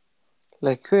نەبوو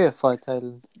لەکوێ فایت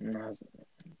ئایلند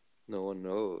no one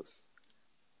knows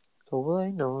تۆ بڵێ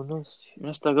no one knows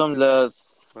مستەگەم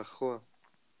بەخۆ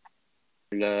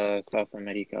لە ساوت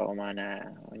ئەمریکا ئەومانە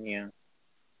نییە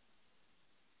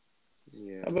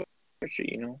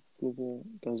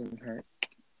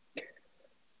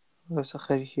وەسە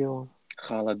خەریکیەوە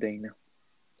خاڵە دەینە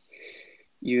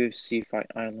UFC Fight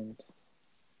Island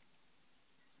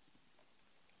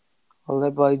هەڵێ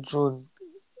بای جون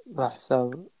بە حساب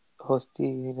هۆستی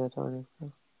نەتوانێت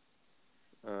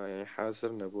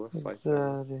حازر نەبووە فایت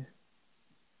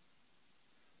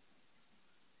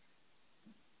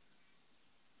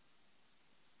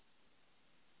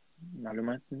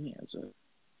معلومات نییە زۆر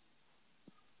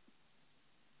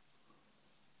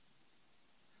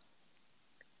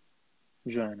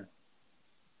جوانە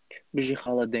بژی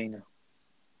خاڵە دەینە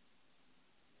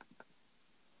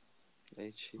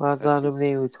وازانم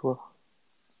نەیوتووە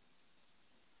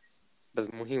بەس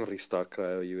مهم ڕیستار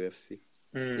کرایەوە UFC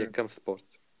یەکەم سپۆرت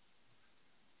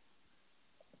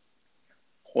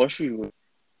خۆشی بوو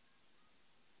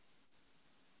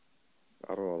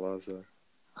ئەڕۆڵا زۆر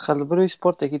خەلبروی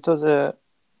سپۆرتێکی تۆزە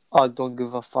don't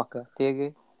give a fuck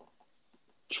تێگەی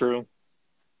true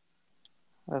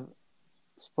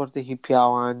سپۆرتێکی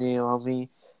پیاوانێ هەمی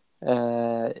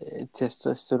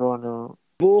تێستۆستێرۆن و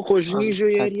بۆ خۆشنی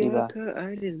ژۆیاریەکە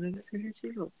ئارێز نەبێت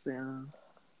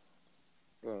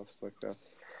ڕاستەکە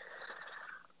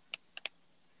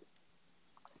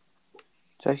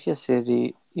چاکیە سێری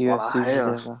UFC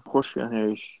ژنێڤە خۆشیان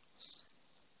هێش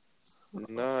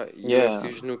نا UFC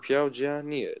ژن و پیا و جیان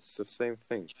نییە it's the same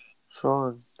thing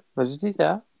چۆن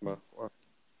بەجدیتە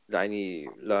یعنی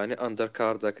لاانێ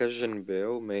ئەندەرکاردەکە ژن بێ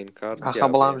و مین کارد ئەخە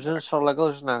بەڵام ژن شەڕ لەگەڵ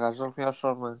ژناکە ژن پیا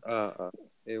شەڕمان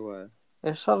ئێوە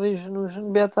شەڕی ژن و ژن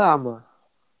بێتە ئەمە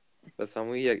بەس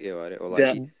هەمووی یەک ئێوارێ وڵی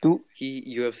هی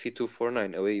UFC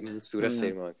 249 ئەوەی من سوورە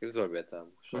سێمان کرد زۆر بێتام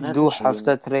دوو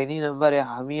هەفتە ترێنینە بەرێ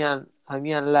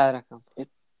هەمیان لارەکەم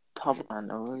طبعاً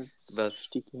ئەوە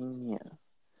شتێکی نییە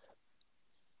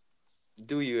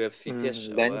دوو UFC پێش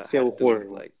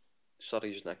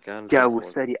شەڕی ژنەکان جاو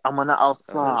سەری ئەمەە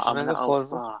ئەوسا ئەمەە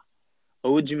ئەوسا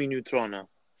ئەوە جمی نیوترۆنە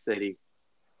سەری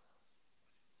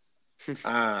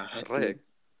ڕێک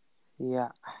یا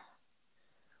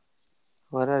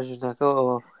وەرە ژنەکە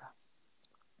ئەوە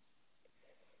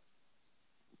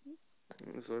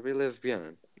زۆربەی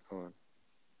لێزبیانن ئەوان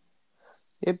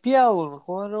پیاون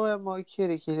خۆرەوەی مای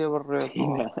کێرێکی لێ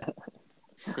بڕێتەوە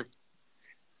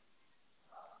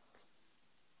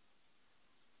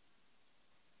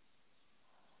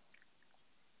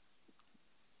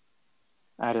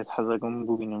ئارێز حەزەکەم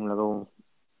ببینم لەگەڵ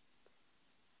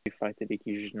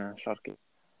فایتەرێکی ژنە شارکە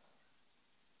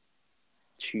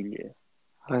چیلیە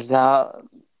ڕێزا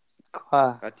کوا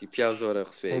هاتی پیا زۆرە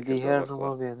قسەیە ئەدی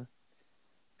هێرنەوە بێنە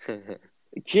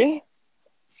کێ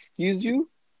excuse you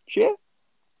کێ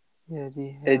ئەدی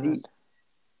ئەدی هێرن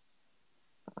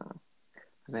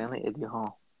زێنە ئەدی ها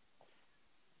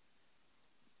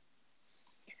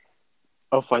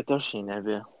ئەو فایتەر شی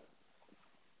نەبێ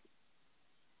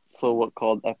so what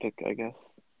called epic I guess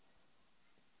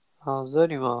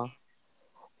زۆری ماوە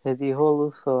ئەدی هۆڵ و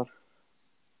سۆر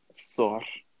سۆر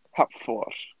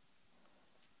هەفۆر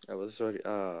ئەوە زۆری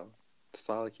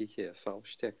ساڵێکی کێ ساڵ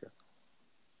شتێکە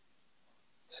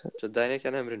چ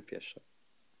داینێکیان ئەمرن پێشە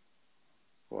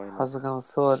حەزەکەم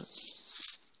سۆر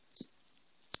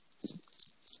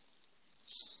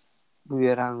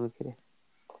بوێران بکرێ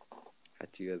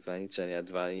هەتی گەزانی چەند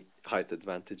ئەدوانی هایت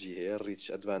ئەدڤانتجی هەیە ڕیچ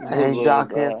ئەدڤانتج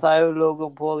جاکە سای و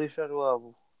لۆگم پۆڵی شەروا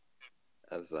بوو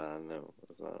ئەزانم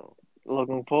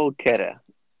لۆگن پۆڵ کەرە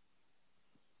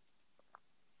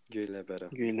گوێی لەبەرە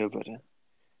گوێی لەبەرە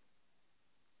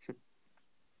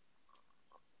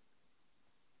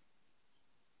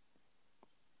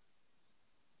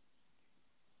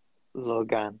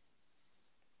لۆگان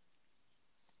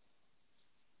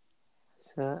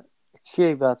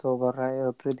کێی باتەوە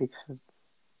بەڕایەوە پردیکشن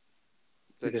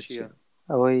چییە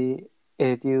ئەوەی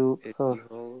ئێدی و سۆر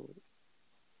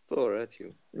زۆرەتی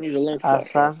و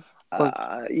ئاسان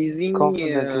ئیزی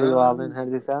کۆنفیدنتلی واڵێن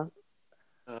هەردووکتان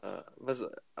بەس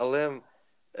ئەڵێم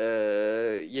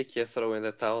یەکێ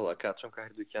سەرەوەێندە تاوڵە کات چونکە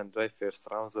هەردووکیان دوای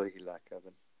فێرسراون زۆر هیلاکە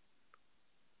بن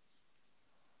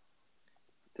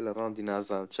لە ڕاندی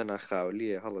نازانم چەنە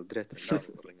خاولیە هەڵە درێتە ناو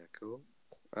ڕێنگەکەەوە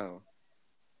ئاوە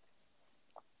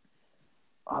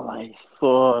ئاڵای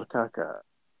سۆر کاکە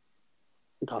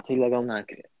گاڵتەی لەگەڵ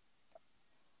ناکرێت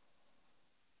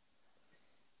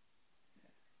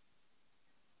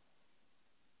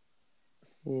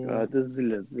هذا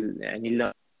زل يعني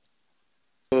لا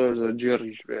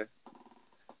جرج به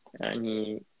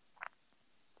يعني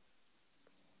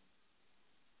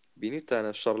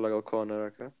بینیتانە شەڕ لەگەڵ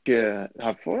کۆنەرەکە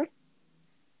هەفۆر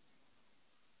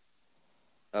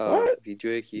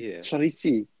ڤیدیۆیەکی هەیە شەڕی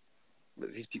چی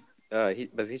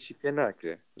بەس هیچی پێ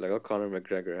ناکرێ لەگەڵ کۆنەر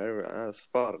مەگرێگەر هەر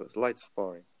سپار لایت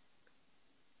سپارینگ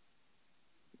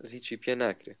هیچی پێ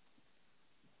ناکرێ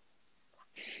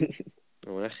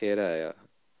ئەوە خێرایە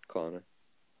کۆنەر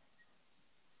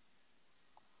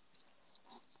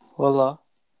وەڵا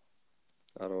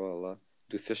ئەڕەوەڵا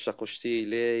دووسێ شەقشتی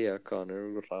لێ یا کۆنەر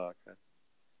ڕاکە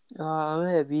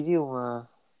ئەوەیە بیریومە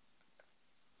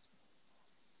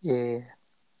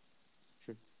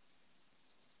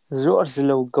زۆر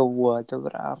لەو گەووە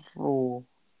دەبرا ڕوو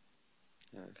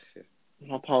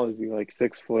How tall is he? Like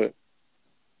 6 foot?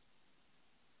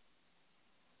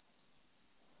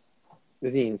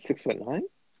 Is he in 6'9"?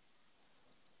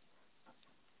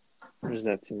 Or is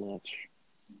that too much?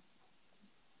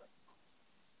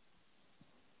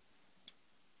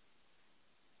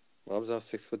 I was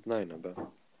 6'9"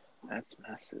 about. That's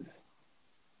massive.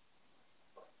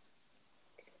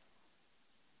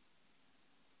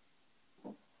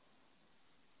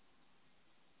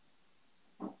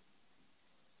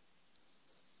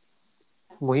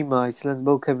 مهمە ئایسلند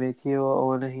بەو کەمێتیەوە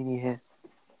ئەوە نەهینی هەیە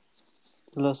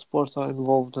لە سپۆرتا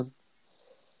ئینڤۆڵڤن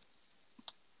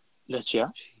لە چیە؟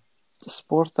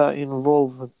 سپۆرتا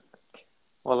ئینڤۆڵڤن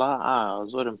وەڵا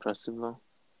زۆر impressive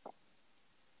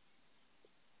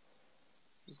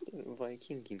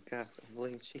ڤایکینگین کاکە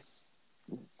بڵێن چی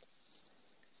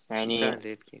يعني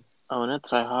لێ بکەین ئەوەنە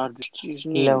ترای هاردشتیش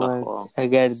نین لەوە بەخوا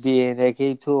ئەگەر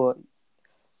دیێنەکەی تۆ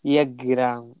 1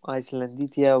 گرام ئایسلندی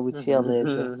تیا بوو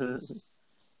چێڵێتە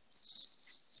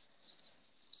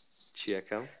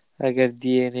چیەکەم ئەگەر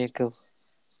دیێنێکە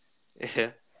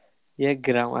 1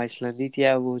 گرام ئایسلندی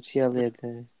تیا بوو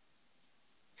چێڵێتە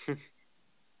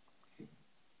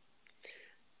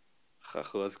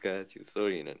خۆزگاتی و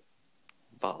سۆرینن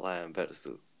باڵایان بەرز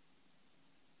و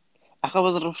ئەخە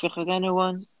بەس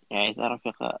ڕەفیقەکانەوان یاعیسا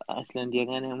ڕەفیقە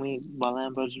ئایسلندیەکان هەمووی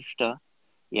باڵیان بەرز شتە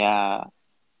یا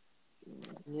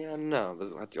نا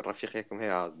بەزماتی ڕەفیقێکم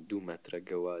هەیە 2 مەترە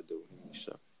گەوادە و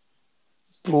نیشە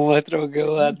 2 مەترۆ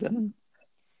گەوادە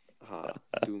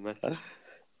 2 مەتر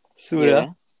سوورە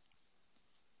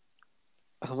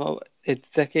ئەمە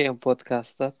ئێدیتەکەی ئەم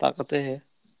پۆدکاستە تااقەتە هەیە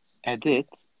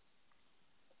edit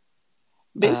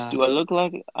Bitch, do I look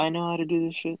like I know how to do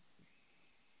this shit?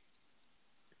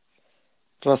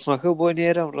 ڕسمەکە بۆ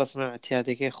نێرم ڕسمە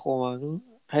ئەتیادەکەی خۆمان و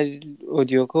هەر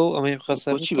ئۆدیۆکە و ئەمەی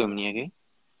خەسەر بۆچی بە منیەکەی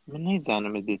من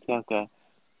نەیزانم دێت کاکە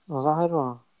هەروە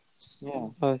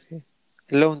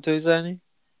لەون تۆی زانی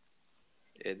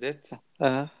ئێدت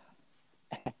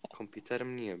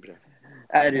کۆمپیوتەرم نییە برا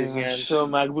ئارزگیان تۆ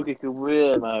ماکبووکێک بووە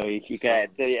ماوەیەکی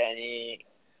کاتر ینی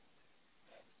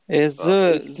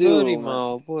زۆری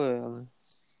ماوە بۆیە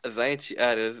زای چی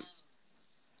ئارز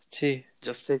چی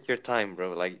just take your time bro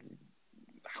like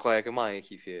خۆیەکە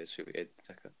مایەکی پێ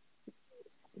شوێتەکە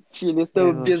چی لەستە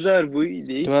بێزار بووی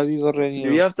دی دوابی بەڕێنی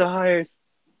you have to hire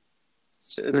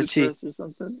چی or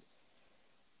something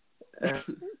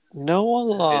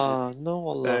نەوەڵا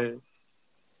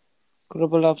کوڕە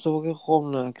بە لاپتۆپەکەی خۆم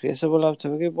ناکرێ ئێستا بە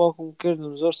لاپتۆپەکەی باوکم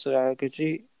کردم زۆر سرعە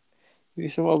کەچی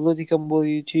ویستم ئەپلۆدی کەم بۆ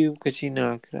یوتیوب کەچی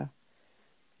ناکرا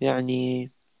یعنی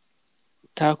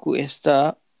تاکو ئێستا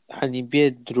هەنی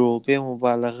بێت درۆ بێ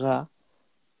مۆبایلەغا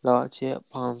لەواتێ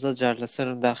 15 جار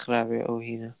لەسەرم داخراوێ ئەو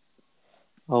هینە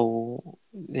ئەو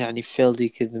یعنی فێڵدی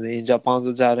کردمێ اینجا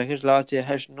 15 جارەکەش لەواتێ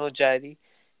 8-9 جاری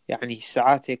یعنی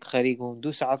سعاتێک خەریک بووم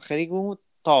 2 سعات خەریک بووم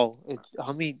تاو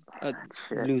هەمی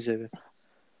لوزە بێ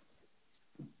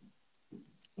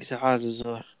سەحازە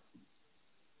زۆر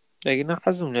دەگەنا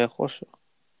حەزم لێ خۆشە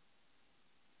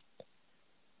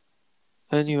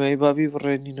ئەنیوەی بابی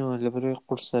بڕێنینەوە لە بەرەوەی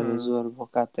قورسە بێ زۆر بۆ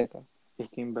کاتێکە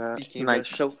بێتین بە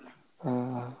شەو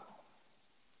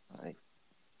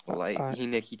وڵی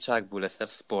هینێکی چاک بوو لەسەر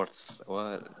سپۆرتس ئەوە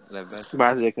لەبەر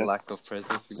lack of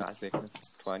presence بازێکە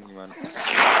توانیمان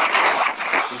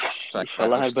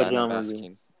هەر بەردەوام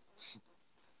بین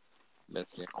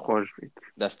خۆش بیت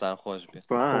دەستان خۆش بێت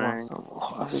باي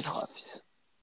خواحافظ